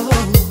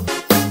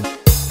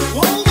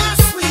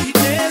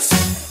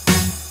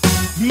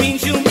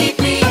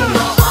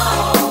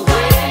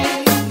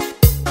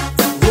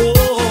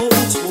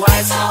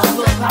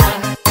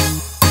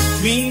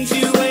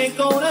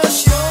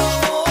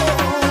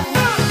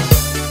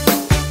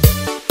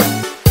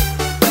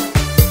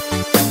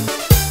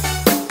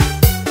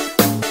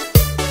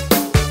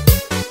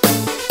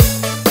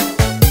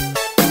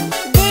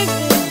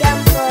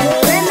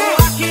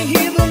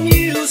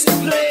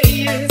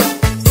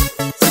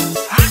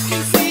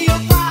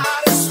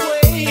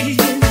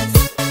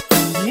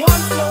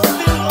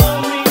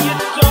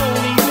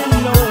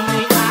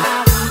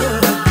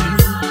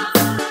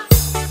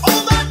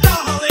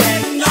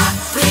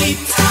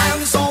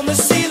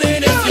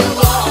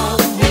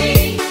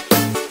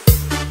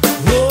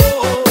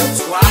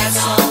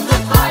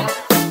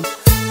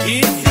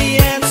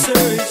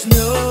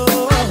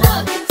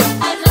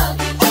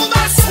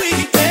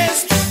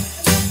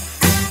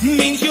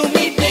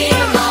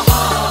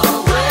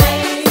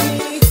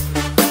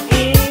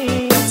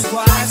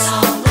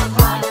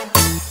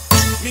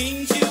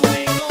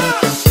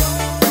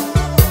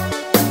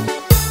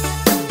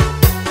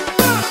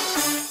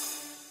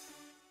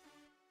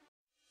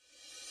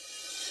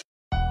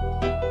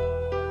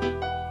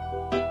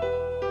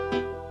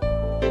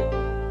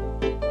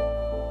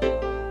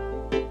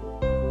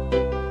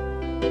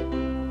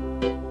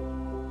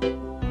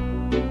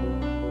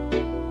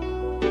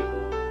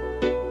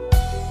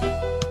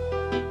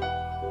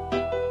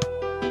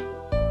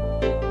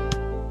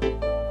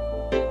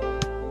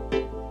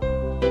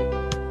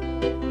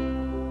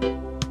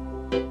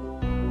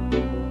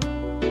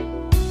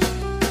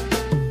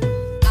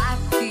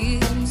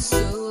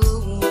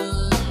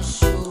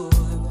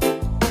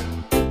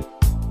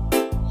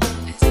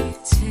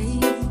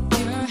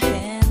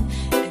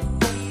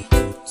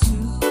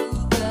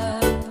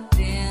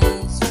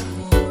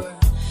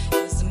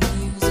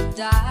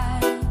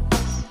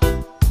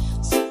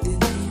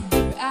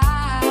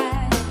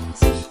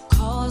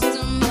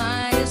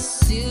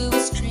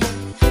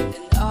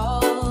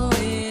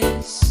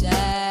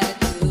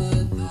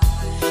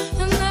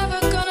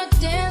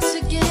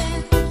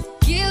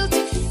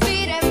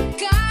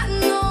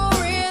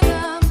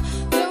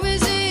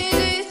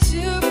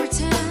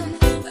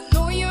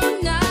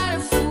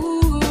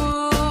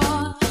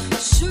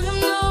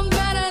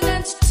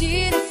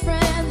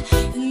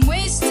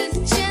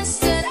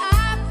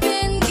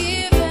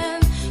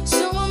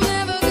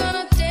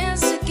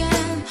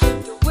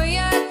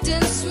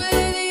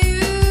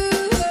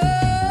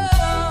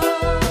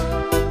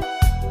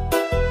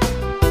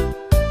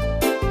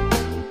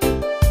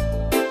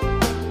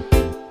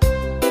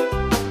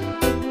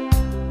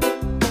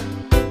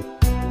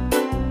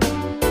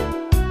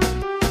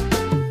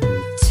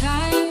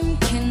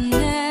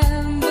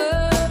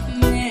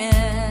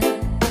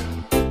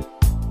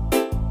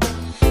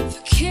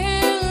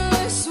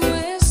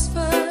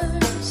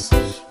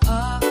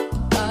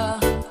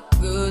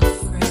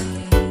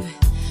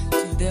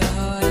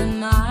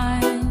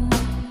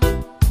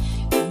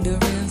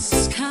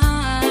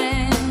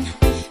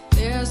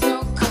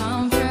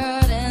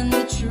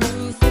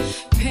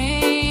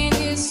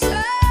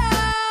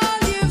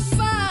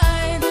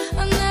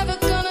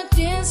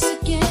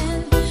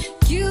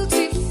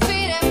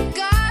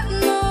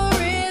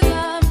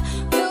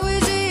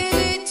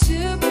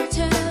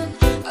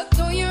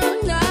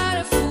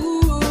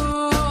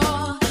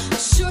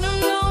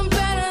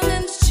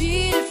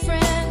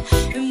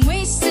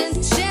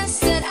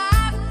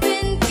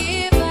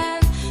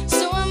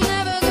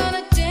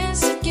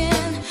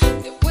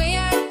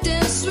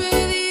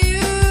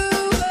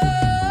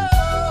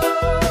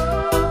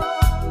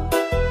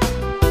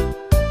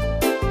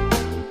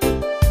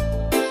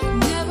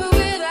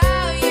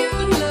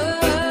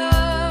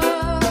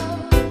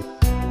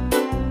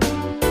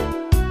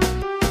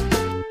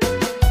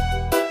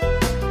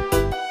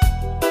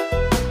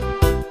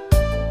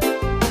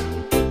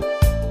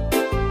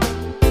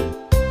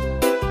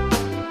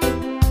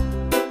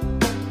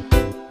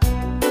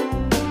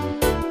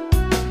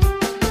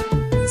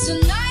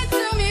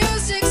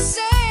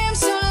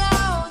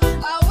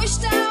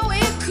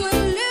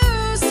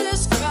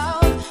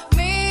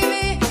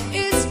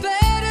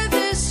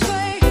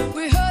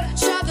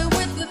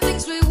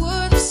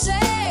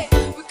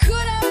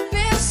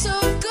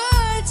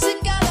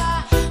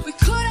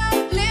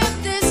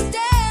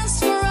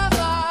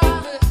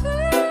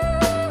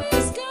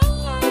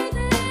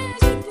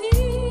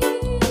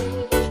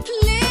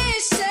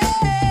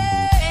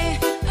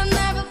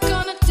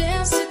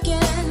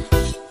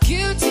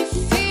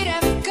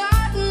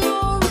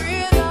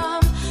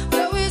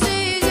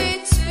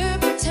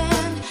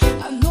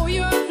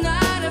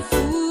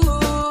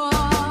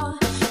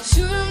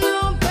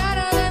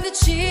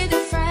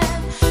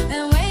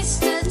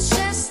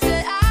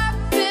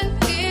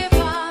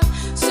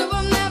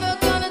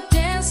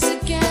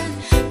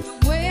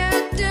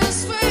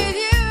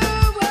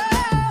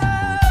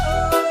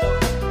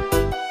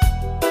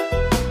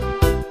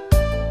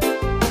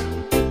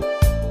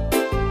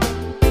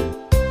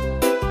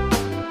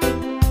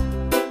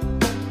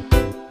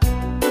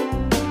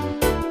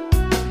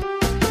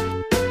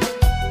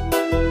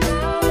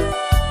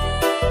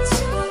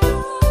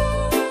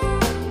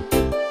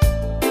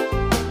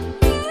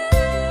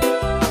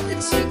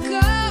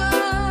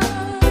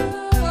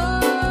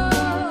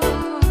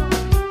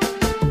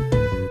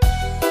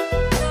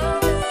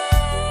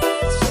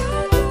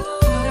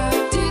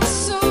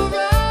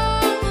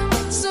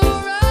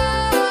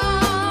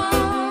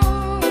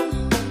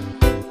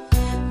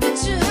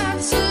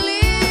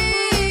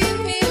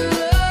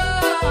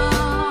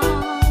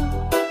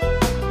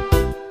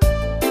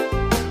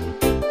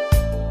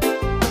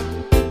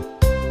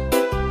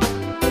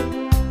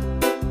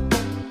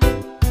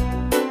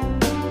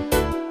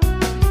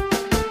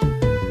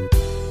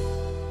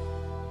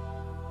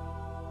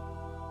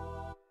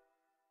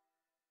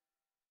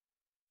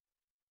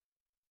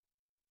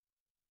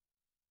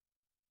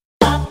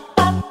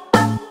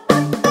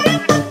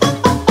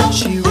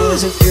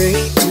 was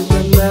afraid to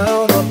come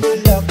out of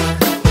the locker.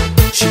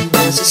 She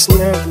was as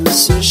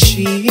nervous as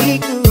she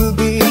could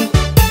be.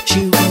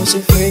 She was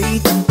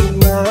afraid to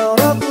come out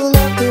of the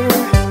locker.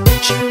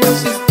 She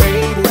was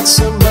afraid that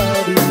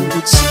somebody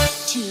would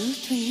see. 2,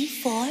 3,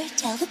 4,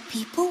 tell the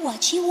people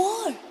what she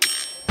wore.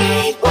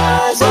 It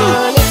was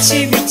an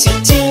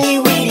activity teeny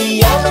weeny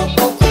yellow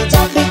polka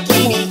dot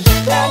bikini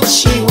that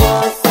she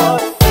wore for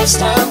the first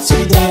time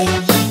today.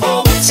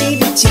 An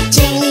activity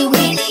teeny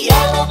weeny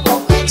yellow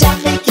polka dot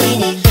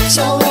bikini,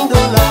 so in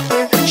the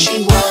locker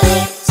she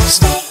wanted to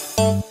stay.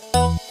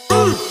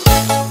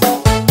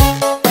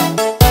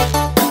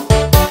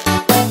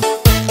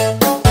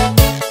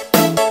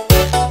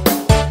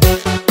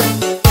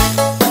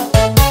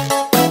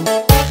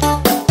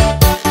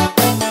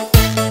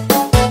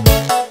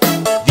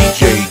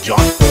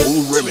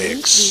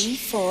 Remix. 3,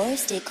 4,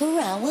 stick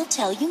around, we'll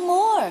tell you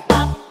more.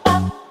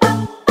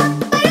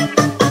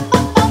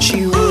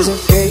 She was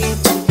afraid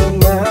to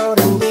come out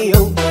in the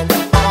open,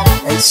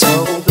 and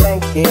so a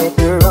blanket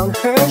around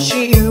her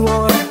she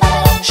wore.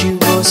 She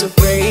was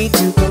afraid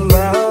to come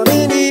out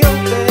in the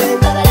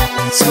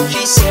open, so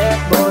she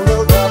sat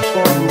bundled up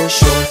on the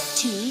shore.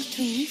 2,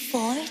 3,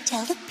 4,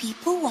 tell the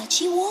people what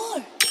she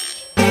wore.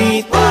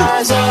 It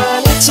was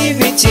an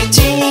activity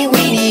teeny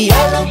weeny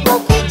yellow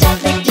polka dot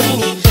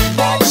bikini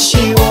that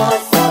she wore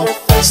for the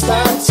first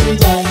time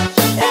today.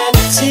 An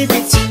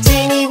activity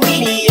teeny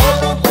weeny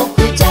yellow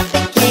polka dot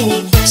bikini,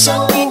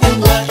 so in the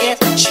bucket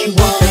she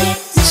wanted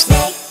to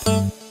stay.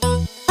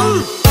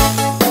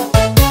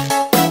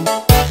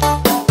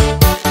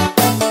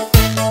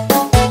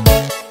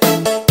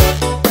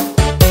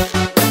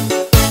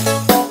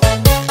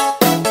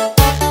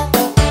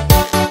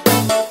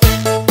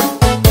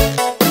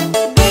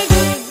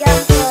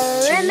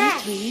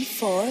 Remix. 3,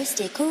 4,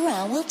 stick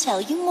around, we'll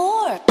tell you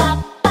more.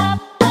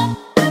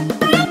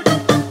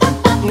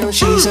 No,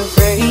 she's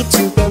afraid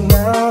to come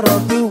out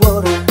of the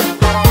water,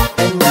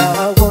 and now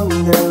I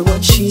wonder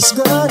what she's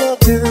gonna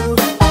do.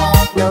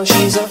 Now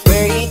she's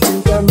afraid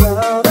to come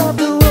out of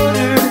the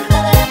water,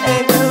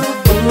 and her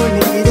poor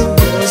little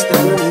girl's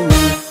turning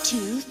me.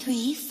 2,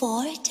 3,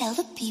 4, tell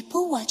the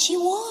people what she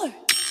wore.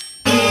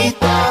 It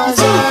was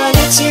an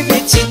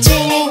activity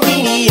teeny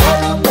weeny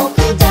yellow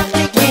polka dot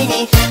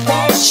bikini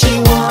that she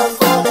wore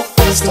for the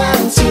first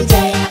time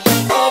today.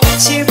 An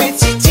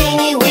activity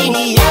teeny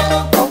weeny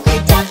yellow polka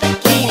dot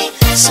bikini,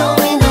 so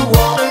in the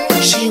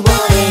water she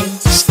wanted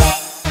to stay.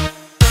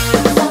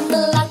 From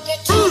the locker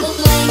to the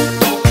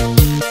blanket,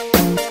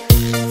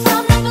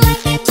 from the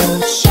blanket to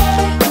the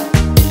shore,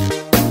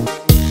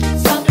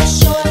 from the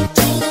shore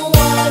to the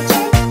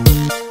water.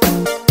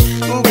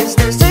 Guess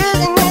there's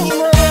nothing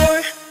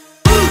anymore.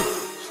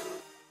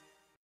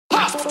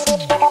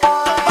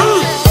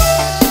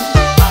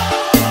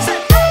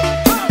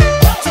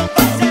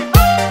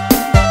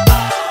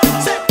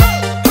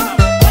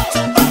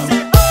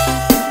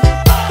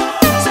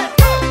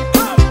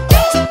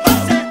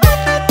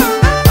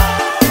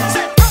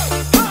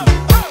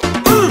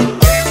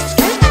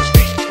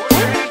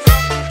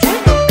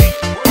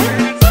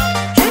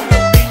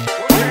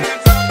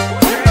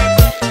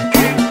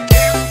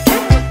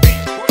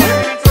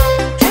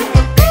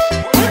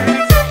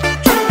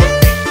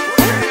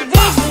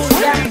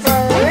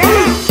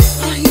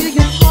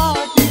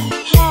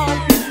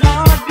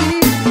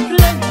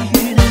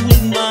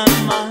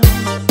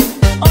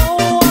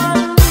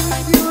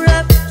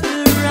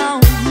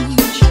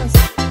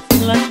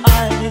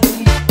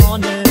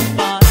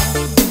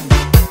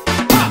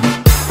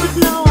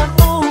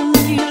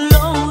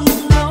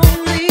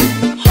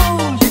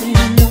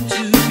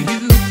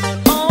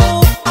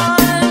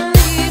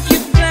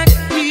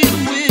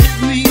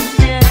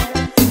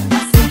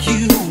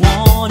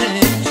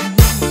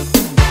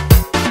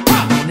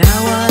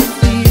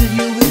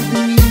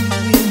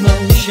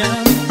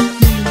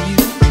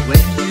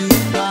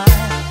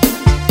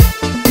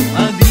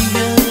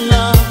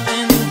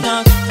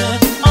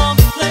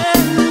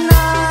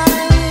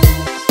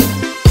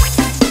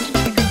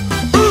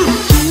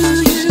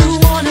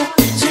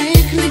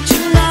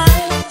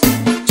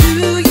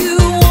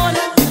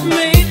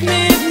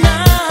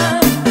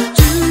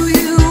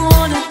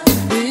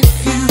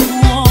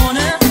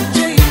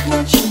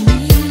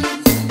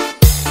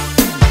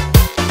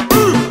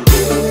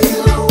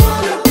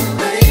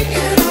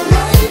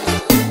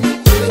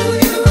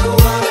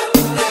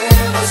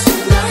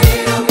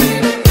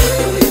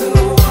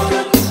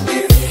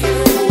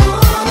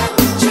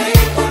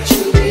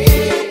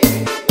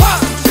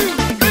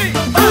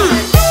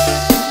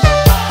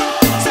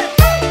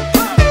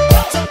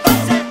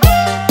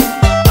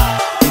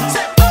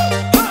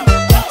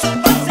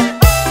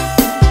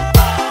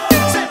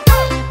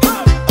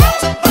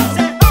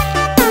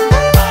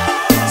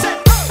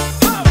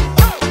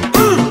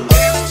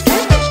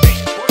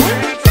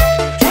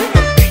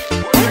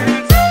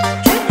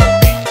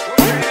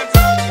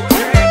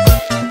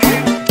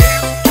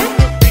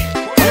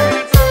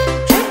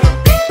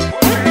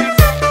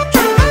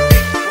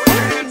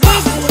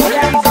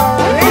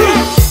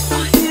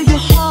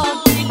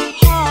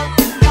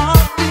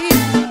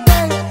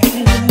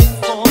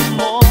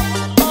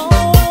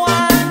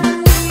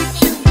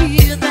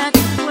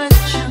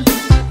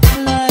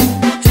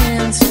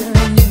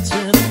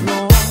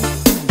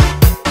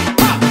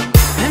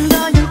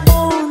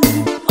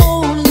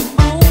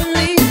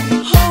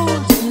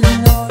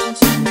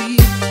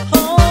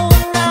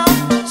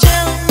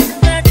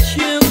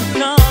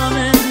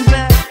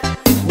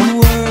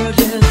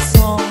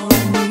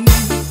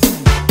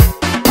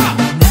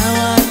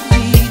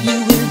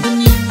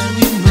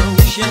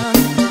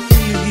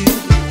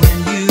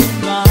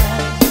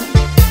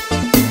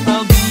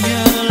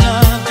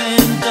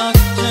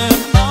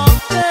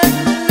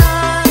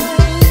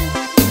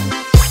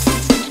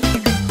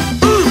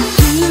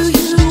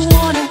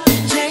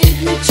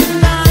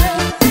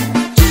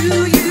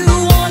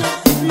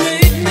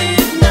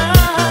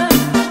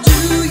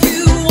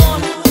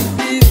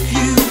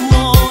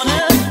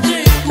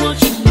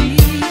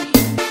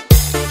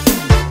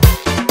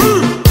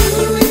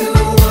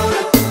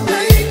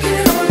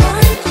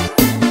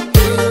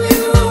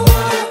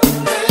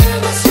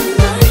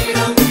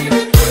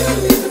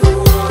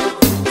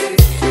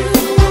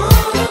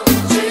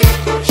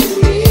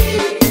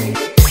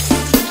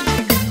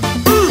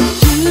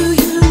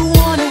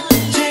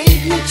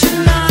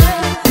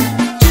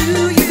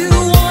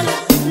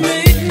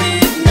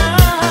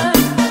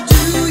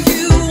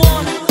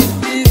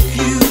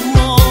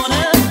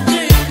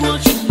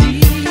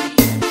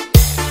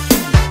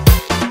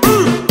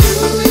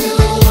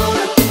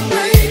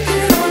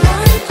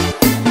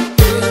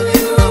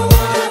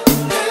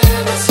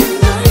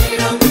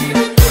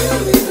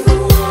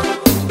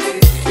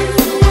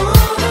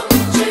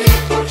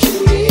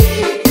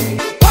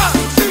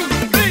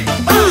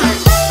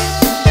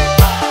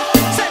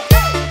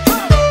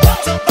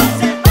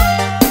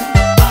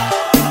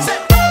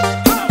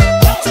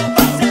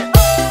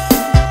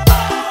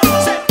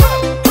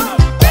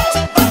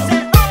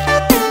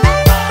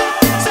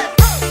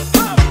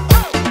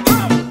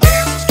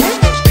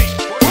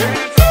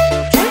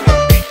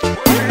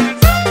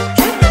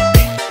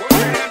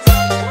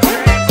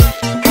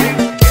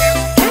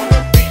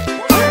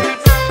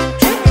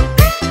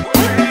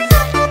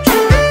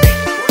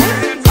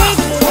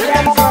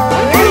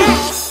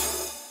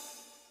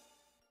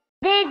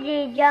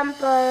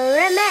 Jumper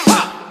Remix.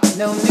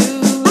 No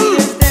New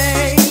Year's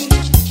Day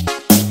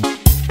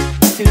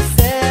to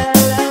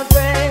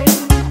celebrate.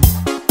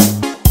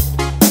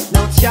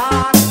 No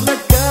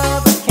chocolate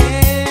cup of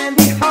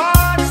candy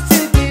hearts to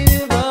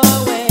give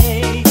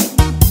away.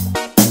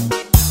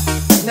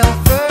 No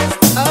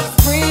first of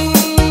spring,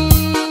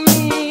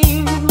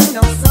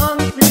 no song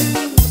to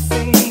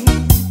sing.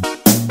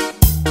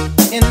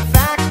 In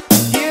fact,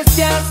 here's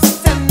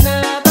just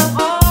another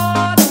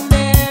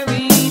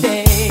ordinary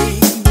day.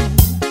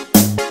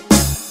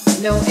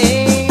 No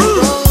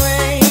April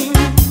rain,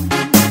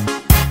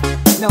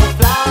 no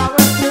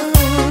flowers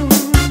bloom,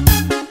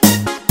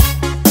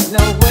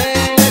 no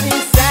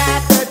wedding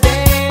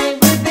Saturday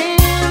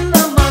within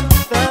the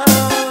month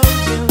of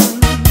June.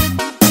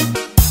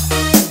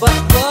 But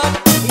what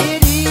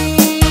it is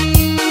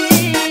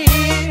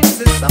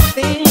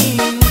something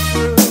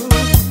true,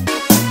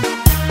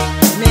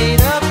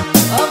 made up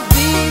of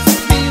these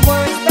three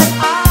words that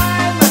I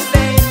must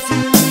say to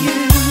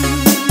you.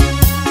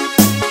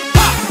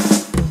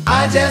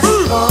 I just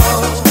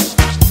want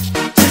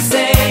to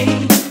say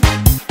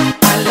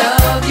I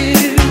love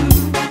you.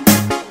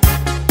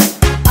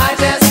 I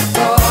just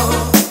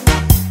want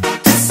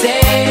to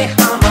say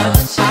how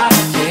much I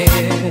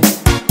care.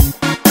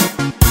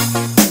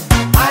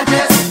 I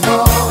just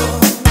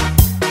want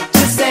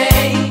to say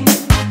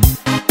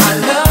I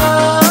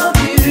love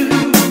you,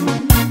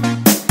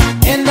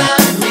 and I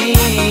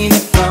mean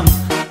it from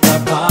the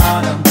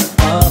bottom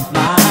of my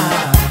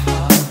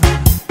heart.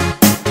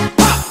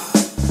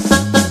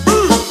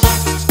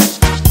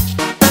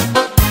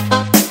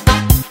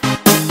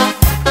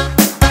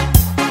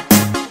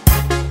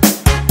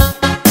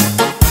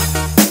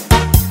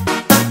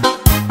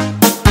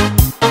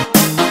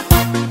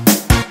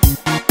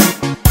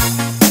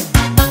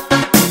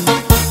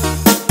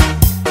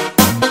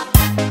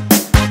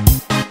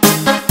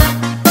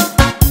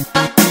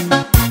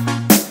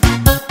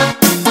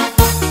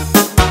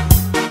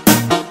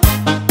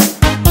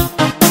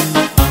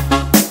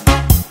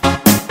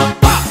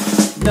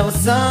 No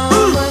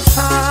summer's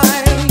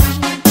high,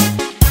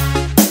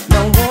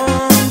 no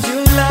warm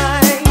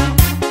July,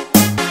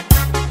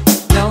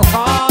 no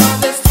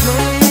harvest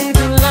moon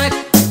to light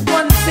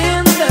one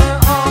tender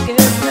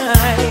August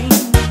night,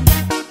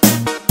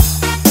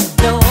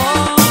 no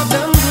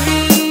autumn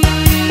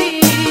breeze,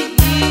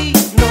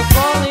 no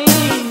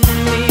falling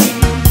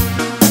leaves,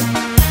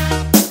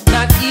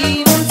 not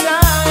even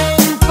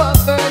time for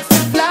birds to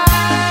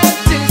fly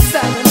to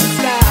southern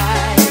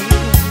skies.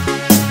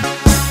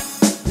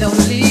 No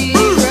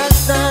Libra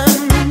sun,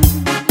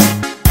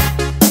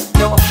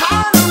 no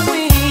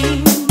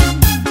Halloween,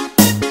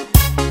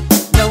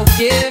 no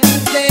giving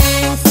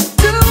thanks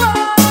to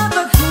all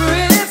the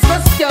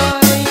Christmas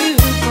joy you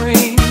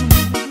bring.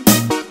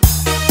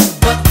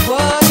 But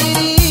what it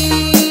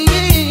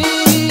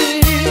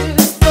is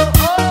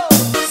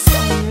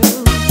so new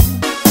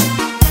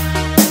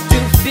to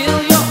fill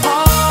your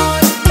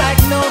heart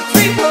like no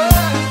three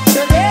words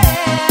could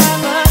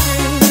ever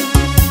do.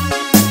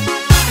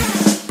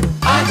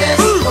 I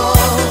just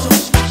want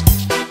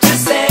to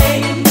say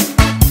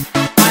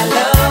I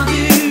love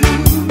you.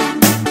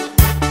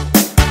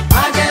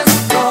 I just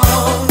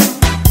want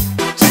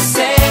to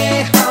say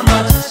how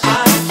much I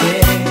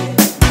care.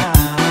 I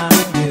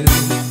do.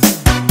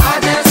 I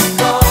just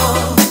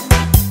want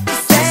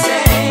to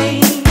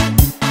say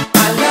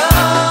I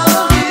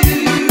love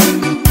you,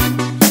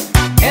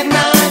 and I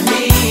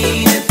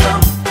mean it from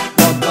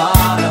the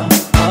bottom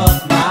of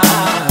my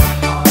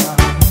heart.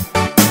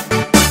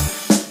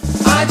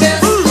 I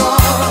just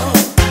want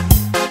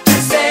to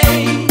say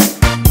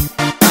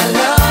I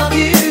love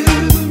you.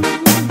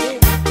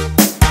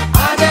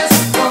 I just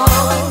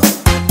want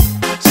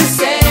to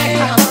say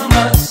how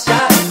much I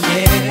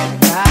care.